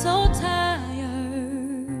so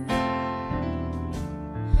tired.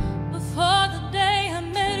 Before the day I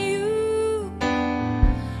met you,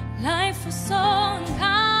 life was so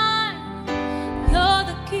unkind. You're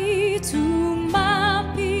the key to my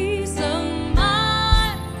peace of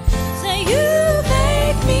mind. Say you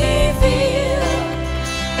make me feel,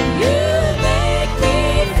 you make me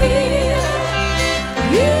feel,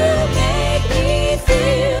 you make me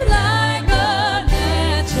feel like a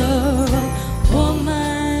natural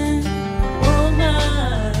woman,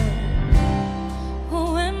 woman.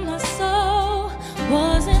 When my soul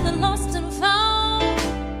was in the lost and found,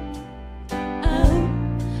 oh,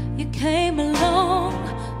 you came along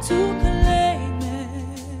to claim it.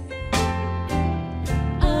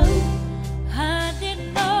 Oh, I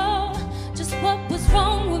didn't know just what was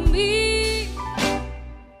wrong with me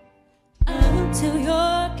until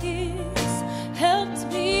your kiss helped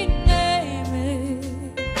me name it.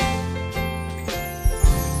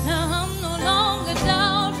 Now I'm no longer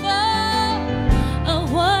doubtful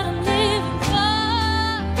of what I'm living for.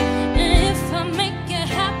 And if I make you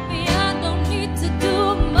happy, I don't need to do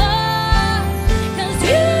more. 'Cause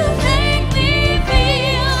you make me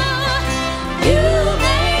feel, you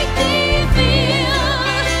make me feel,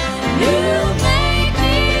 you make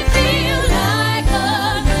me feel like a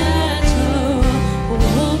natural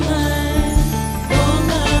woman,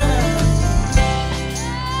 woman.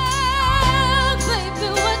 Oh, baby,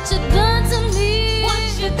 what you done to me? What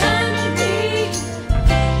you done to me?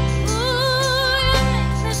 Ooh, you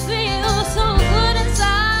make me feel so good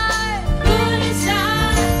inside, good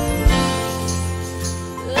inside.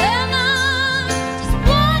 And I just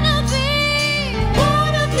wanna be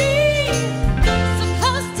so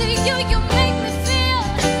close to you. You make me feel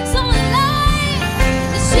so alive.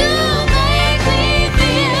 'Cause you make me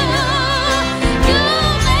feel, you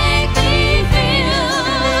make me feel,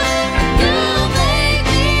 you make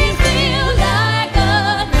me feel like a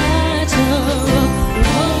natural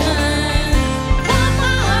woman. Come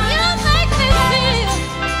on, you make me feel.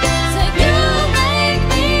 Say you make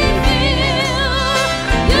me feel,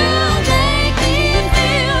 you make me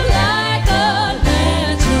feel like a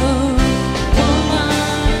natural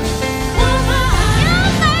woman. Woman, you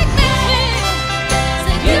make me feel.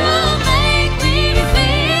 Say you make me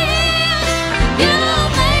feel, you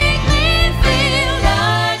make me feel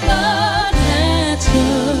like a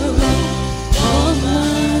natural woman.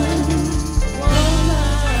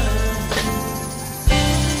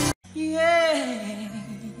 Yeah.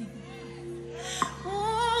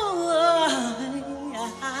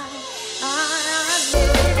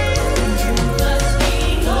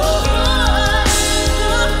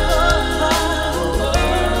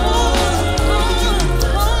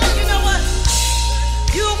 You know what?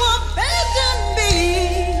 You were begging me.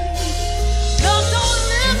 No, don't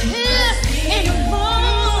live here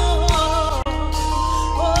anymore.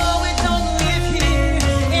 Oh, we don't live here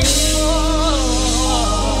anymore.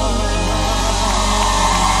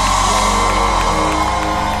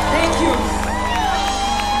 Thank you.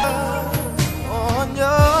 On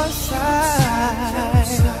your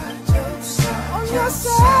side, on your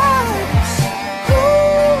side.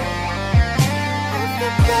 Ooh, I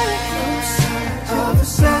feel very close. Other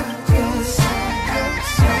side, yes.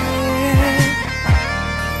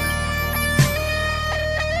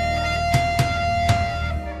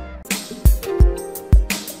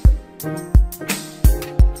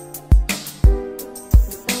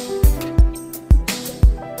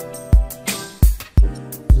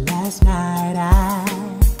 Last night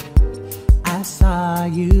I saw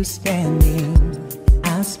you standing.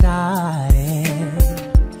 I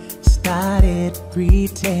started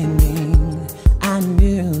pretending I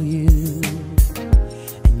knew you,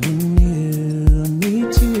 and you knew me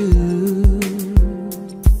too.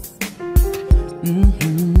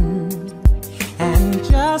 And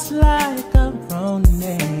just like a grown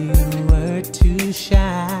man, you were too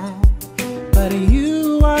shy, but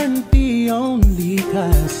you weren't the only,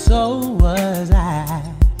 'cause so was I.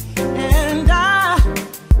 And I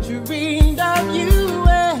dreamed of you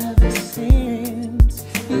ever since.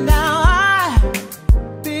 Now I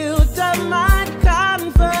built up my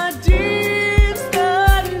confidence. The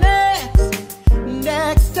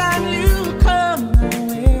next time you come my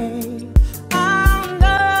way, I'll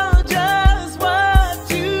know just what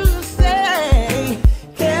to say.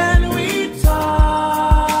 Can we talk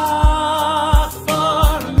for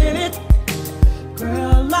a minute?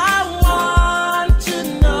 Girl, I want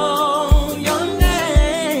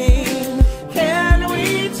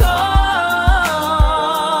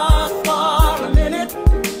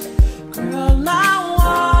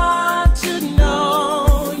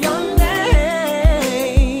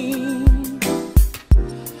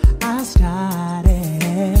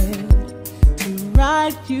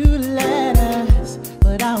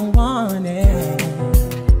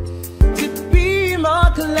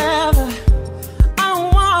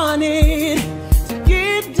wanted to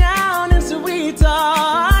get down and sweet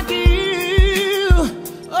talk you.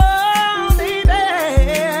 Oh, baby.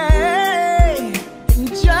 And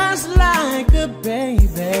just like a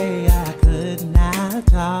baby, I could not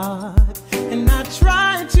talk. And I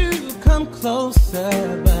tried to come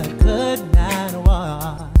closer, but could not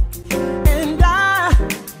walk. And I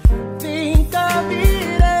think of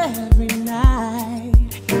it every night,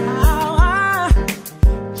 how I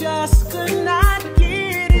just could not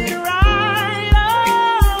get it right.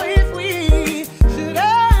 Oh, if we should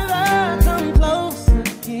ever come close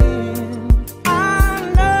again, I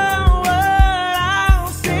know what I'll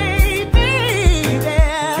say, baby.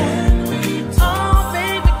 Can we talk? Oh,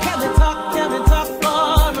 baby, can we talk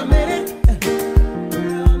for a minute?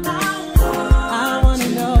 I wanna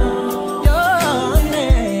know your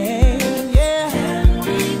name, yeah. Can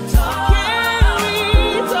we talk? Can we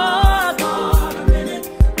talk for a minute?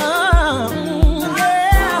 Yeah.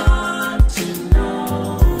 I want to know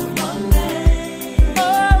your name.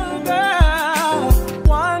 Oh, girl,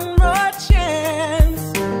 one more chance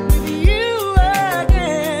with you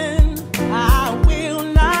again. I will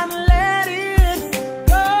not let it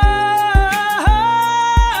go.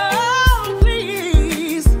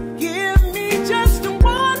 Please give me just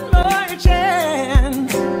one more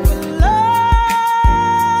chance for love.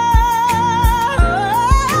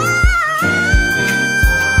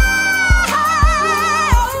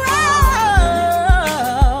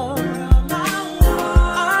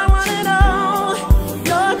 I wanna know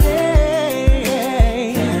your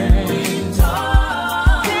name. Can we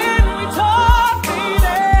talk? Can we talk,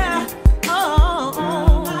 baby? Oh,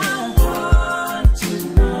 I want to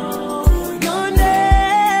know your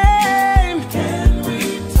name. Can we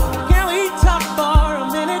talk? Can we talk for a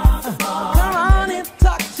minute? Come on and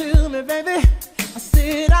talk to me, baby. I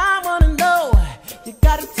said I wanna know. You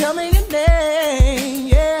gotta tell me your name,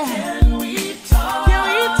 yeah. Can we talk? Can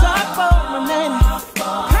we talk for a minute?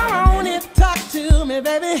 Come on and talk to me,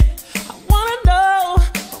 baby. I wanna know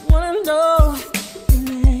your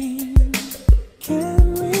name. Can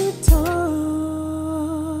we talk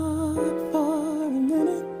for a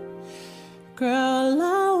minute? Girl, I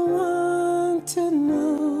want to know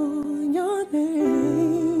your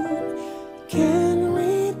name. Can we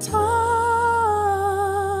talk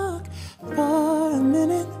for a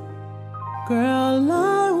minute? Girl,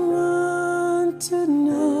 I want to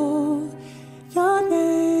know your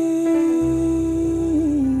name.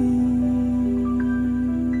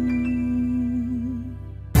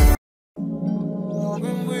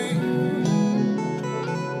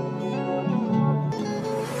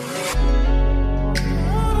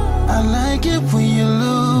 I like it when you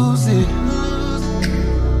lose it.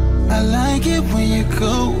 I like it when you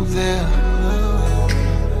go there.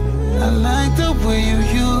 I like the way you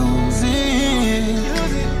use it.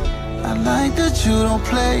 I like that you don't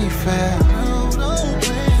play fair.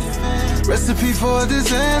 Recipe for a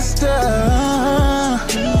disaster.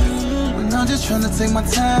 When I'm just trying to take my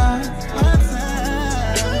time.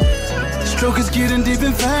 Stroke is getting deep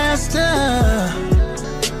and faster.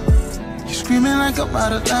 You screaming like I'm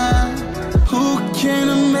out of line. Who can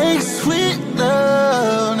make sweet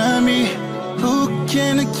love? Not me. Who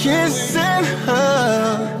can kiss and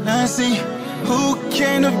hug? Not see. Who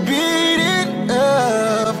can beat it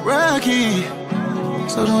up? Rocky.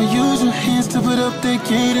 So don't use your hands to put up the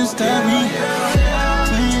gate and stop me.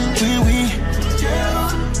 When we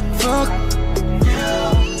fuck.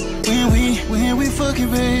 When we fucking,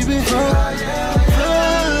 baby. Fuck.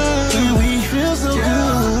 When we feel so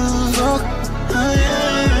good. Fuck.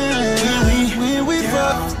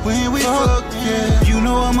 When we fuck, yeah. You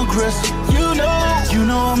know I'm aggressive. You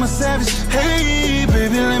know I'm a savage. Hey,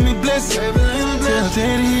 baby, let me bless you. Tell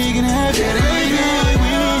daddy he can have it.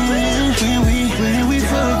 When we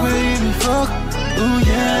fuck, baby, fuck. Ooh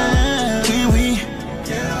yeah. When we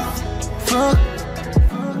fuck.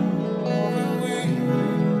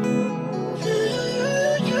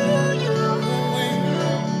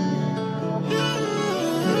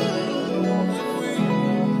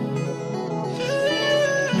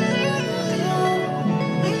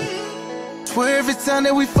 Swear every time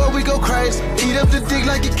that we fuck, we go crazy. Eat up the dick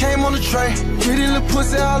like it came on a tray. Pretty little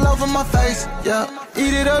pussy all over my face, yeah.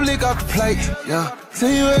 Eat it up, lick off the plate, yeah. Tell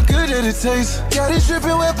you how good that it tastes. Got it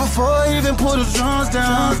dripping wet before I even pull the drums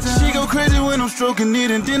down. She go crazy when I'm stroking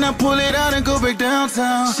it, and then I pull it out and go back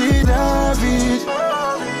downtown. She love it.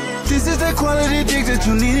 This is that quality dick that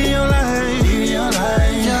you need in your life.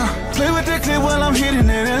 Yeah. Play with that clip while I'm hitting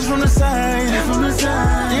that ass from the side.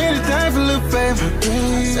 Anything for little babe.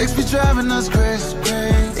 Sex be driving us crazy.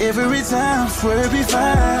 Every time, swear it be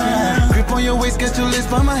fine. Grip on your waist, get your lips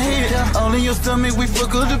by my head. All in your stomach, we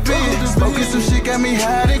fuck up the bed. Smoking some shit, got me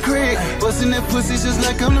high and crack. Busting that pussy just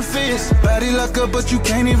like I'm the feds. Body lock up, but you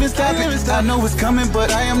can't even stop it. I know it's coming,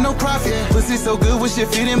 but I am no prophet. Pussy so good, wish it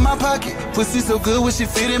fit in my pocket. Pussy so good, wish it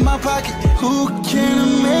fit in my pocket. Who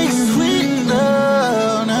can make sweet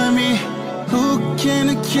love? Not me. Who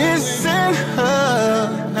can kiss and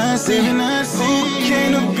hug? Not see. Who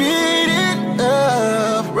can beat it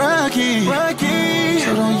up? Rocky.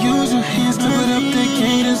 So don't use your hands to put up the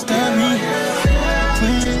gate and stop me.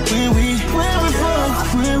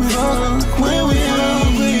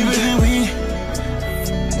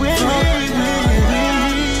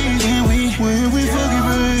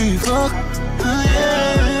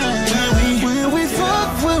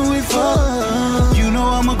 When we fuck, you know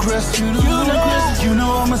I'm aggressive. You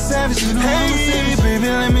know I'm a savage. Hey, baby,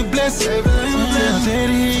 let me bless you. Tell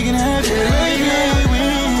daddy he can have it.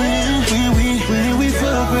 When we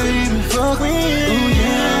fuck, baby, fuck. Ooh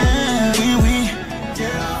yeah. When we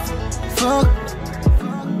fuck.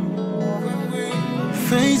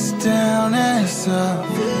 Face down, ass up.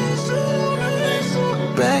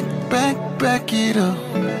 Back it up.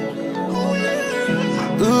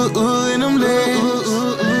 Ooh, in them legs.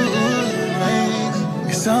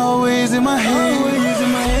 It's always in my head.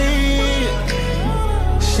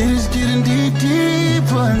 Shit is getting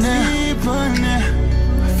deeper now.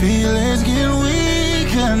 I feel it's getting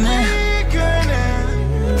weaker now.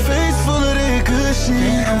 Face full of that good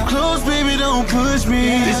shit. I'm close, baby, don't push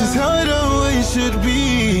me. This is how it always should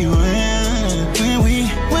be. When we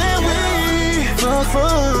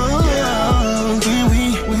fuck.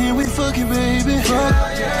 When we fucking, baby, fuck.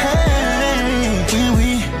 Hey, when we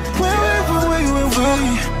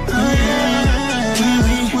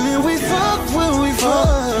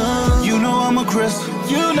fuck. You know I'm aggressive.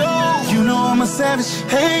 You know I'm a savage.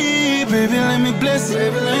 Hey, baby, let me bless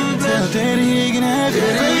it. Tell daddy he can have it.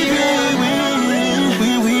 Baby,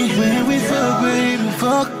 when we fuck, baby,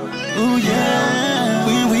 fuck. Ooh yeah.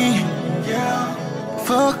 When we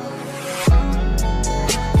fuck.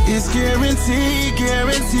 It's guaranteed.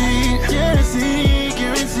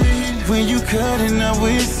 When you cut it up,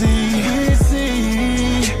 we see.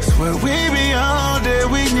 Swear we be all that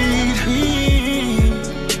we need.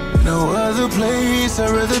 No other place I'd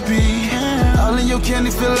rather be. All in your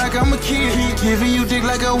candy, feel like I'm a kid. Giving you dick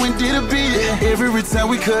like I went did a beat. Every time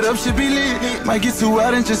we cut up should be lit. Might get too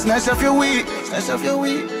out and just snatch off your wig.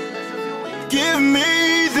 Give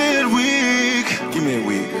me that wig. Give me a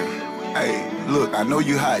wig, girl. Hey, look, I know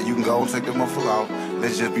you hot. You can go and take that motherfucker off.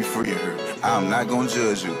 Let's just be free of her. I'm not gonna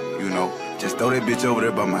judge you, you know. Just throw that bitch over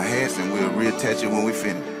there by my ass and we'll reattach it when we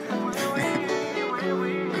finish.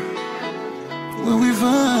 When we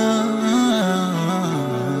fuck.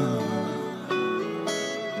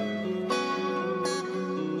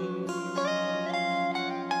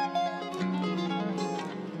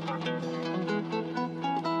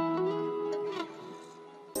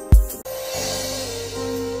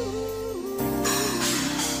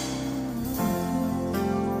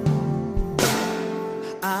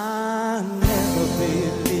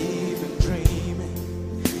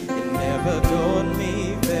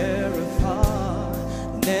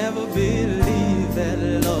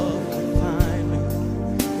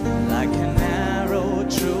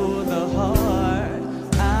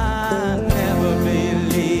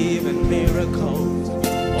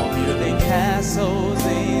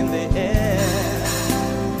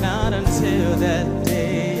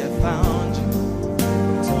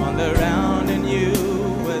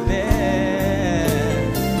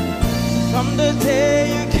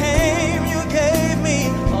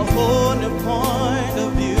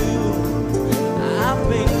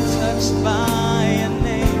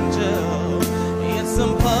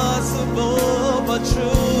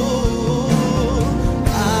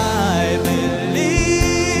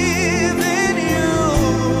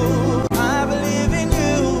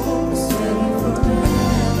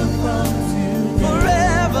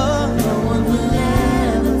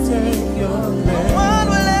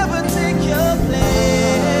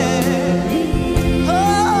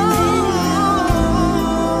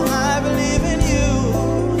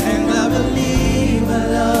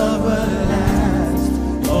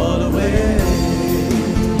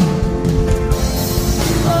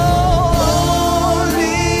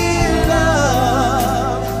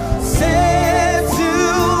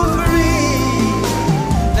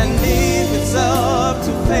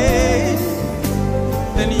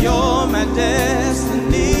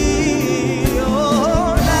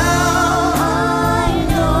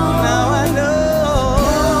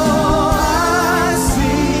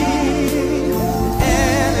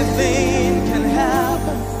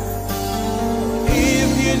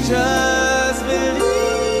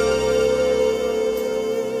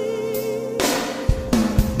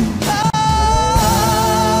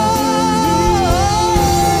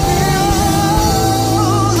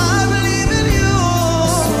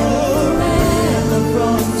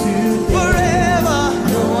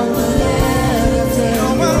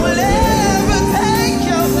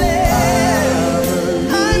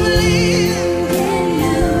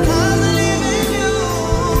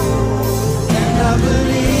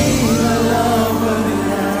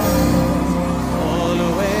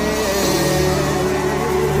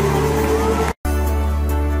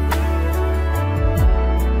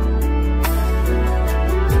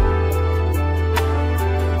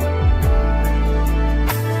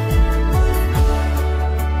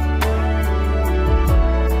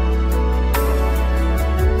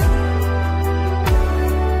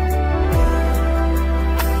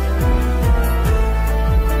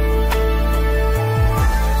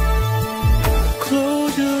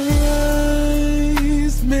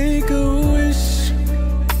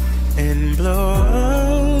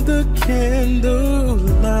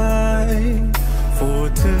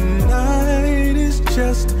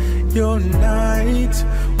 your night.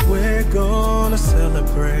 We're gonna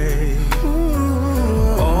celebrate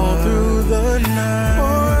all through the night.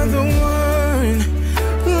 For the one,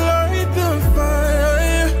 light the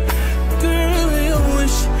fire. Girl, your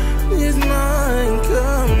wish is my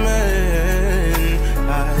command.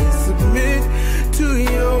 I submit to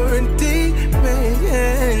your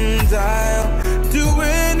demands. I'll do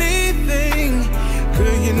anything,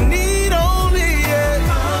 'cause you need only it.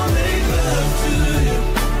 I'll make love to you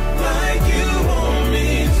like you want me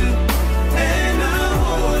to, and I'll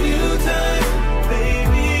hold you tight,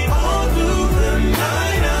 baby, all through the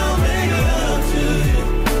night. I'll make love to you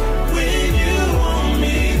when you want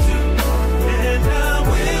me to, and I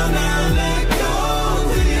will not let go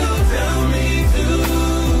till you tell me to.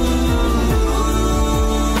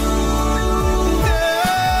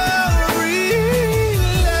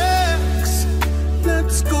 Relax,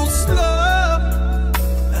 let's go slow.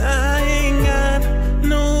 I ain't got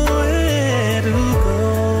nowhere to go.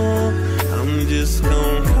 I'm just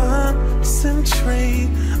gonna concentrate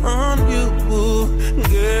on you.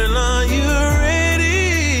 Girl, are you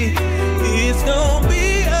ready? It's gonna be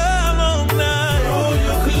a long night. Roll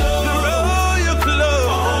your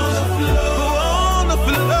clothes on the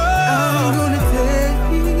floor. I'm gonna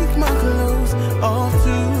take my clothes off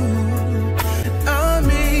too. I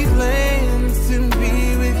made plans to be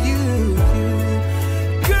with you.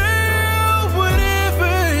 Girl,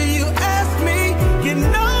 whatever you ask me, you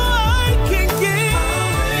know I can give,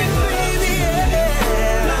 baby,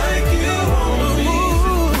 yeah. Like you want me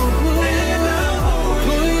to, and I'll hold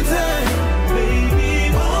you tight, baby,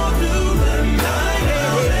 all through the night.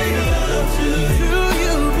 I'll make love to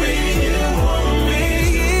you when you want me,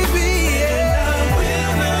 baby, yeah. And I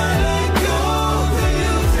will not let go till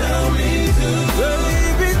you tell me to.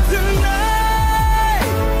 Baby, tonight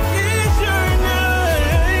is your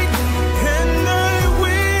night, and I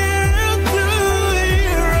will do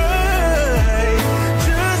it right.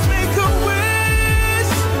 Just make a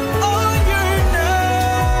wish on your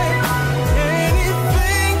night.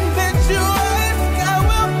 Anything that you ask, I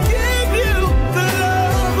will give you the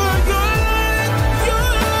love of your life, your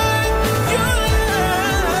life, your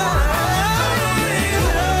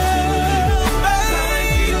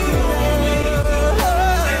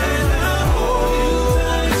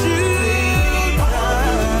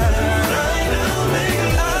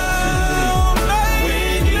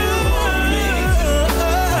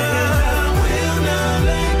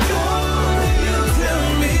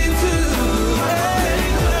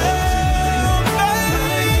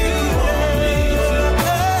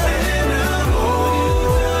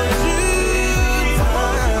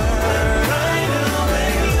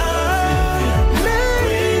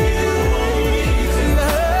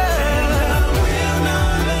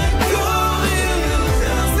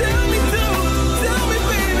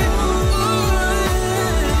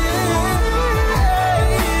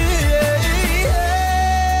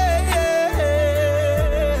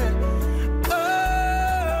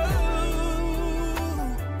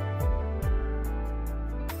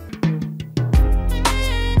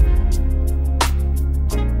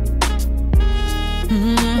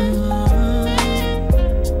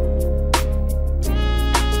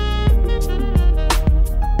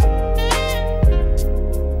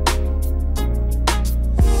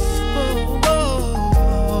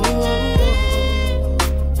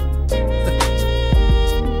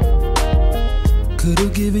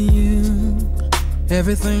Could've given you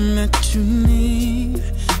everything that you need,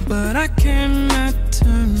 but I cannot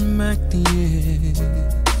turn back the years.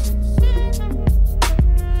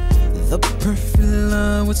 The perfect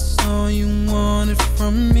love was all you wanted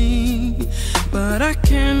from me, but I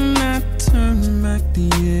cannot turn back the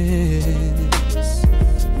years.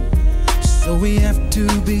 So we have to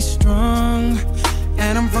be strong,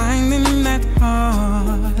 and I'm finding that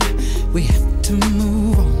hard. We have to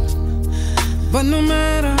move on. But no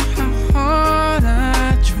matter how hard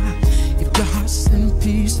I try, if your heart's in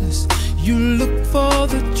pieces, you look for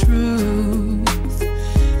the truth.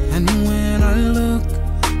 And when I look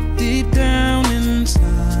deep down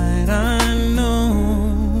inside, I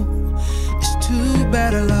know it's too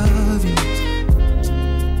bad I love you.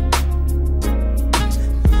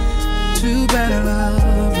 Too bad I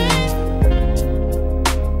love you.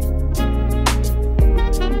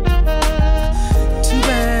 Too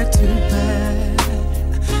bad, too bad.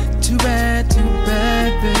 Too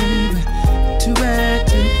bad, baby. Too bad,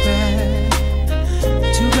 too bad.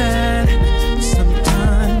 Too bad.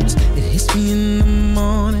 Sometimes it hits me in the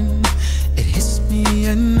morning, it hits me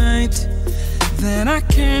at night, that I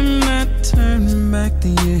cannot turn back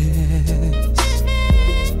the years.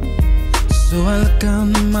 So I look out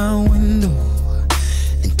my window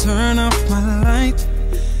and turn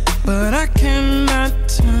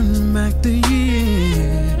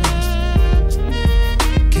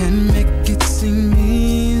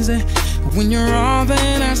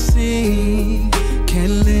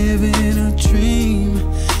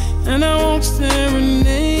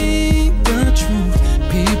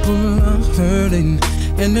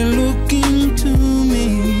and they're looking to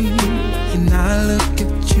me, and I look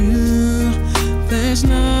at you. There's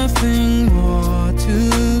nothing more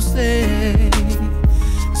to say.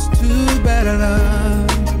 It's too bad I love,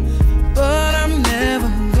 but I'm never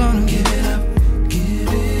gonna give it up.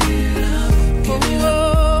 Give it up. Give it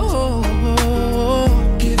up.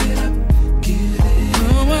 Give it up. Give it up.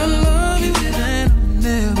 Oh, I love you, and I'm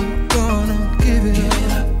never gonna give it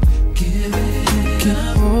up. Give it up. Keep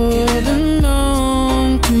holding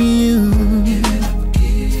on to you. Give it up.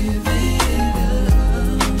 Give it up.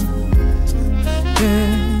 Yeah,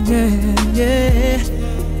 yeah, yeah.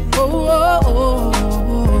 Oh, oh, oh,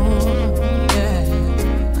 oh, yeah.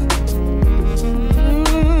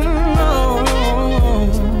 Oh,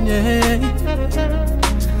 yeah.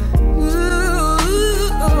 Ooh,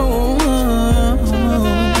 oh,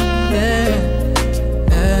 yeah,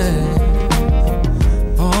 yeah.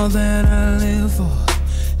 All that I live for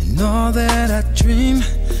and all that I dream,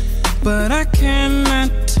 but I cannot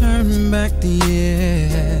turn back the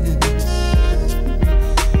years.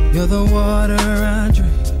 You're the water I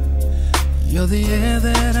drink, you're the air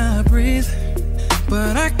that I breathe,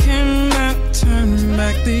 but I cannot turn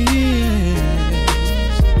back the years.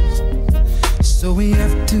 So we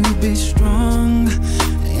have to be strong,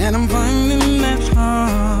 and I'm finding that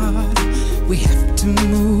hard. We have to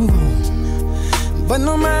move on, but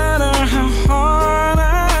no matter how hard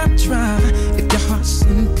I try, if your heart's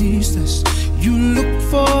in pieces, you look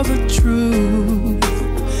for the truth.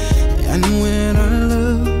 And when I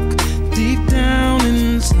look deep down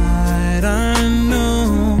inside, I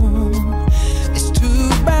know it's too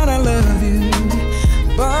bad I love you,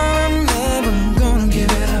 but I'm never gonna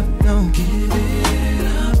give it up. No, give it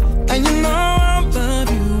up. And you know I love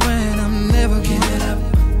you, and I'm never give it up.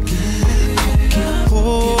 I keep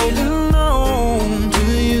holding on to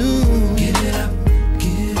you. Give it up.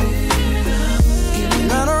 Give it up. No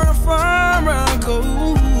matter how far I go,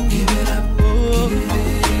 give it up. Oh, give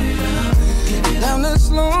it up. Down this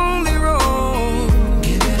lonely road,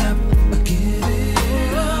 give it up. Give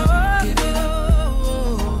it up. Give it up.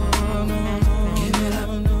 Give it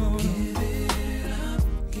up. Give it up.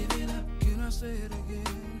 Give it up. Can I say it again?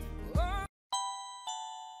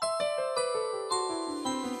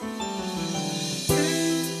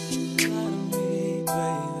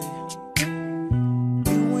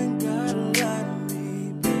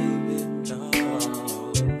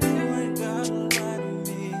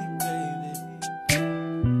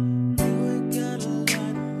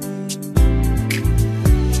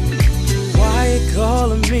 Why you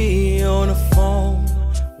calling me on the phone?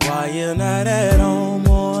 Why you not at home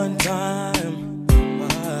on time?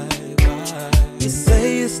 Why? You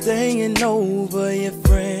say you're staying over your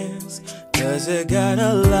friends, 'cause you got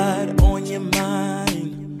a lot on your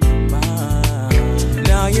mind.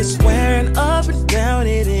 Now you're swearing up and down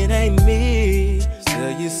it ain't me.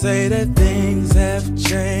 Still you say that things have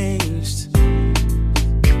changed.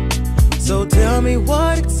 So tell me,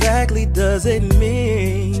 what exactly does it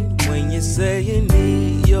mean when you say you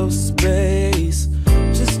need your space?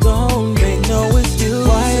 Just don't make no excuse.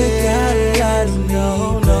 Why you gotta lie to me?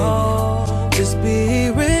 No, just be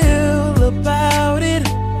real about it.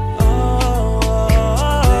 Oh,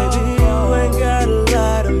 baby, you ain't gotta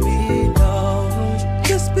lie to me. No,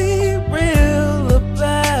 just be real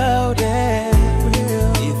about it.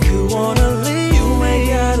 If you wanna leave, you ain't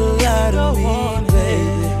gotta lie to me,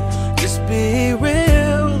 baby. Just be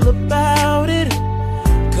real about it.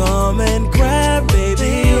 Come and grab,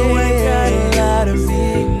 baby. You ain't gotta lie to me,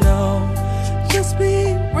 no. Just be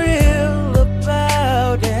real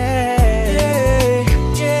about it. Yeah,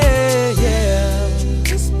 yeah, yeah.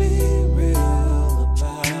 Just be real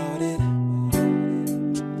about it.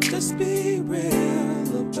 Just be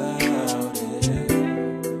real about it.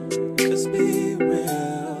 Just be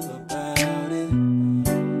real about it.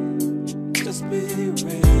 Just be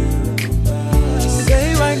real about it. Say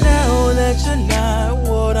right now that you're not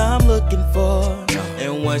what I'm looking for,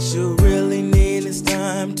 and what you really need is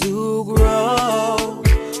time to grow.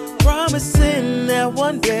 Promising that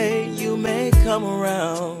one day you may come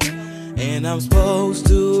around, and I'm supposed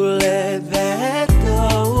to let that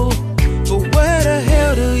go. But where the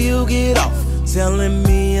hell do you get off telling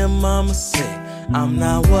me your mama said I'm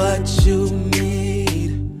not what you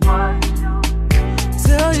need?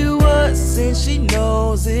 Tell you what, since she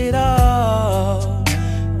knows it all,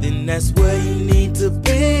 then that's where you need to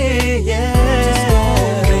be, yeah. Just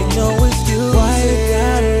don't make no excuse. Why you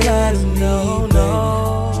gotta lie to me?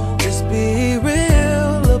 No, just be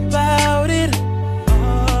real about it.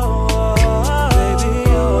 Oh, baby,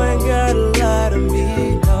 you ain't gotta lie to me,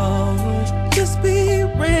 no. Just be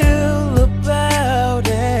real about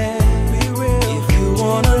it. Be real. If you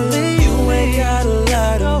want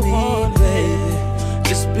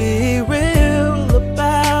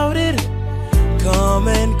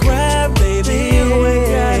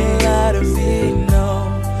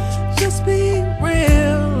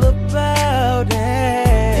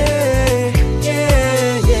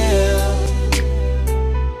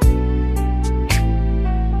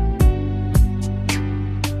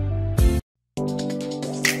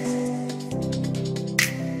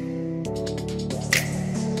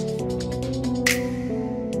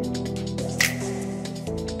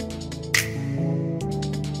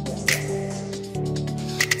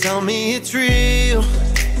Tell me it's real,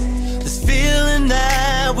 this feeling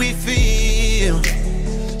that we feel.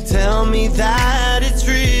 Tell me that it's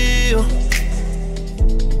real.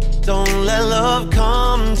 Don't let love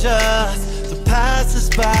come just to pass us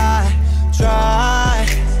by. Try,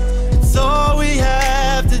 it's all we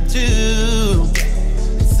have to do.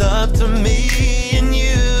 It's up to me and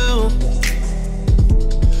you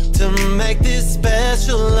to make this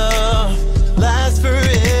special love last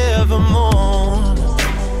forevermore.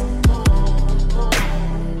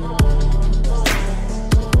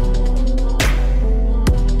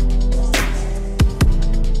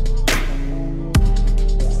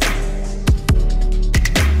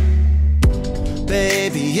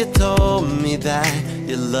 Baby, you told me that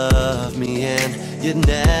you love me and you'd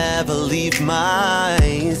never leave my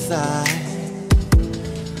side.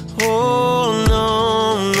 Oh,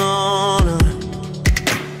 no, no, no.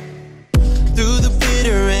 Through the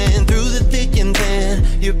bitter and through the thick and thin,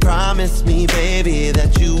 you promised me, baby,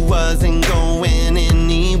 that you wasn't going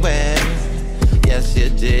anywhere. Yes, you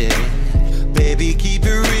did. Baby, keep it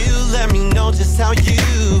real, let me know just how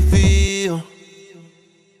you feel.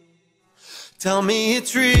 Tell me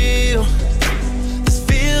it's real, this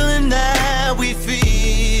feeling that we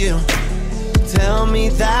feel. Tell me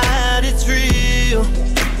that it's real.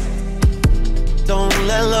 Don't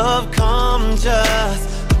let love come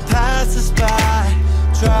just to pass us by.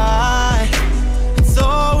 Try, it's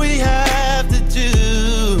all we have to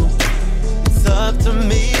do. It's up to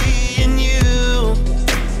me and you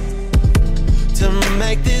to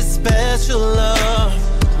make this special love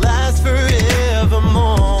last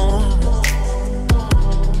forevermore.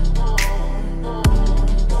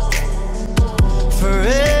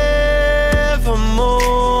 Forevermore.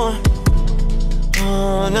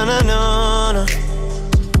 Oh, no, no, no, no.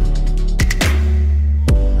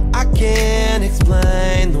 I can't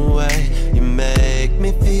explain the way you make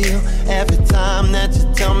me feel every time that you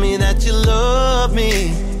tell me that you love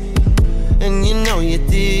me. And you know you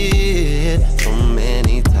did so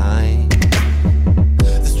many times.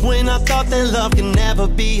 That's when I thought that love could never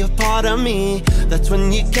be a part of me. That's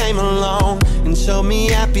when you came along and showed me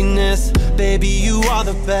happiness. Baby, you are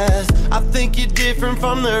the best. I think you're different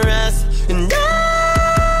from the rest. And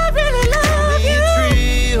I really love you. It's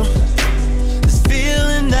real, this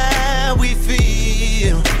feeling that we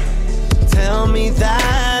feel. Tell me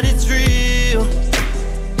that it's real.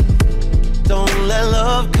 Don't let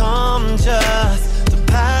love come just to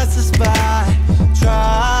pass us by.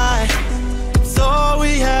 Try, it's all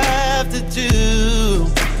we have to do.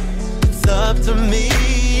 It's up to me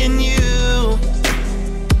and you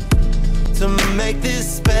to make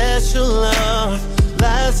this special love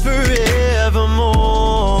last forevermore.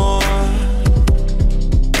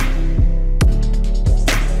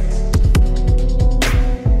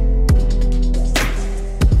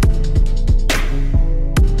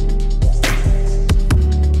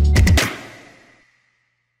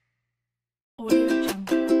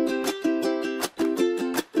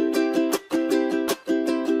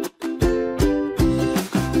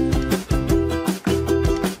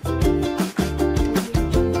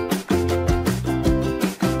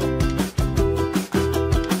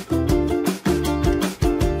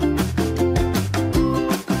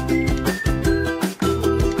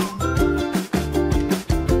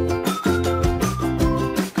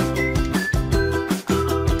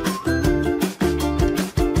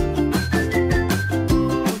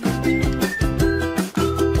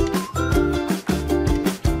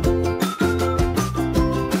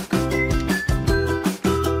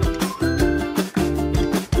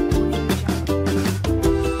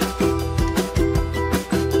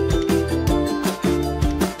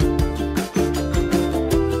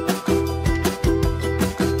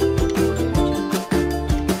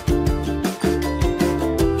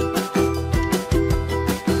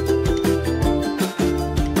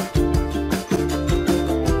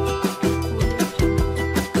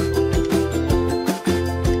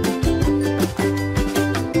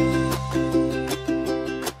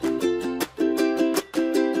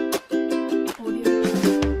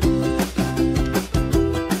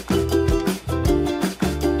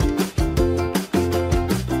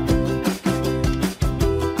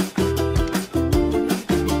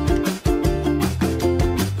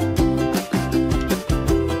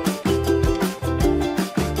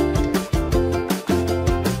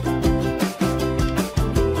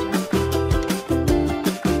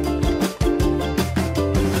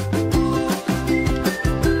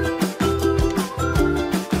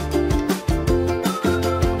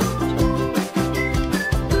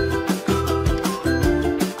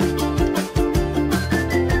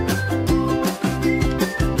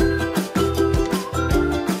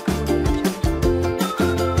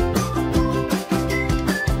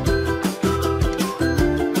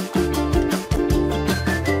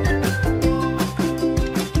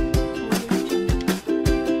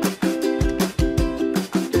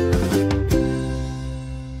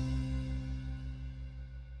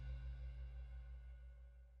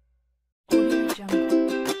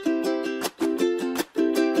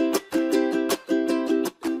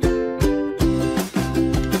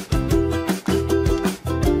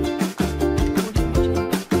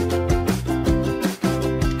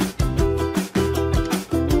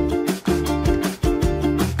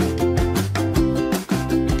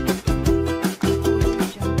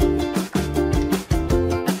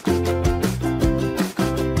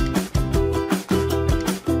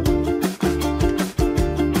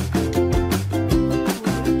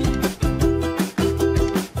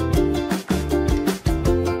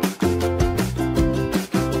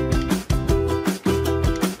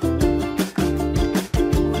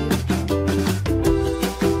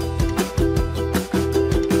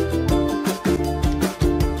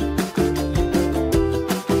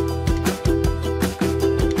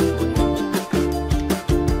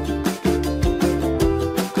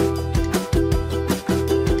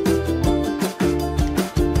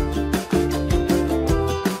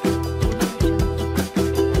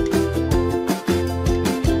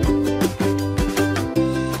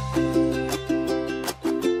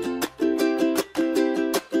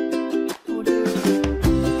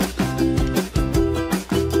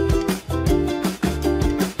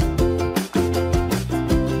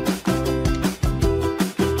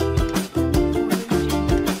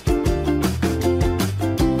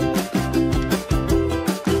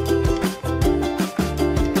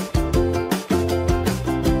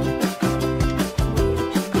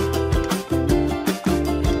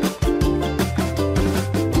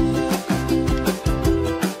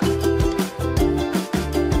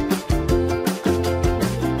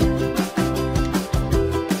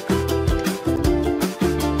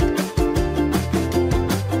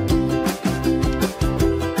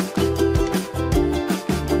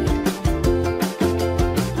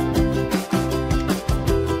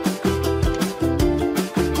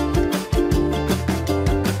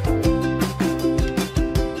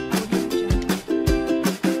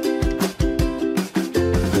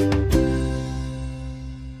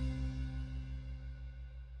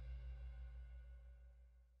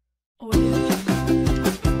 Oh yeah.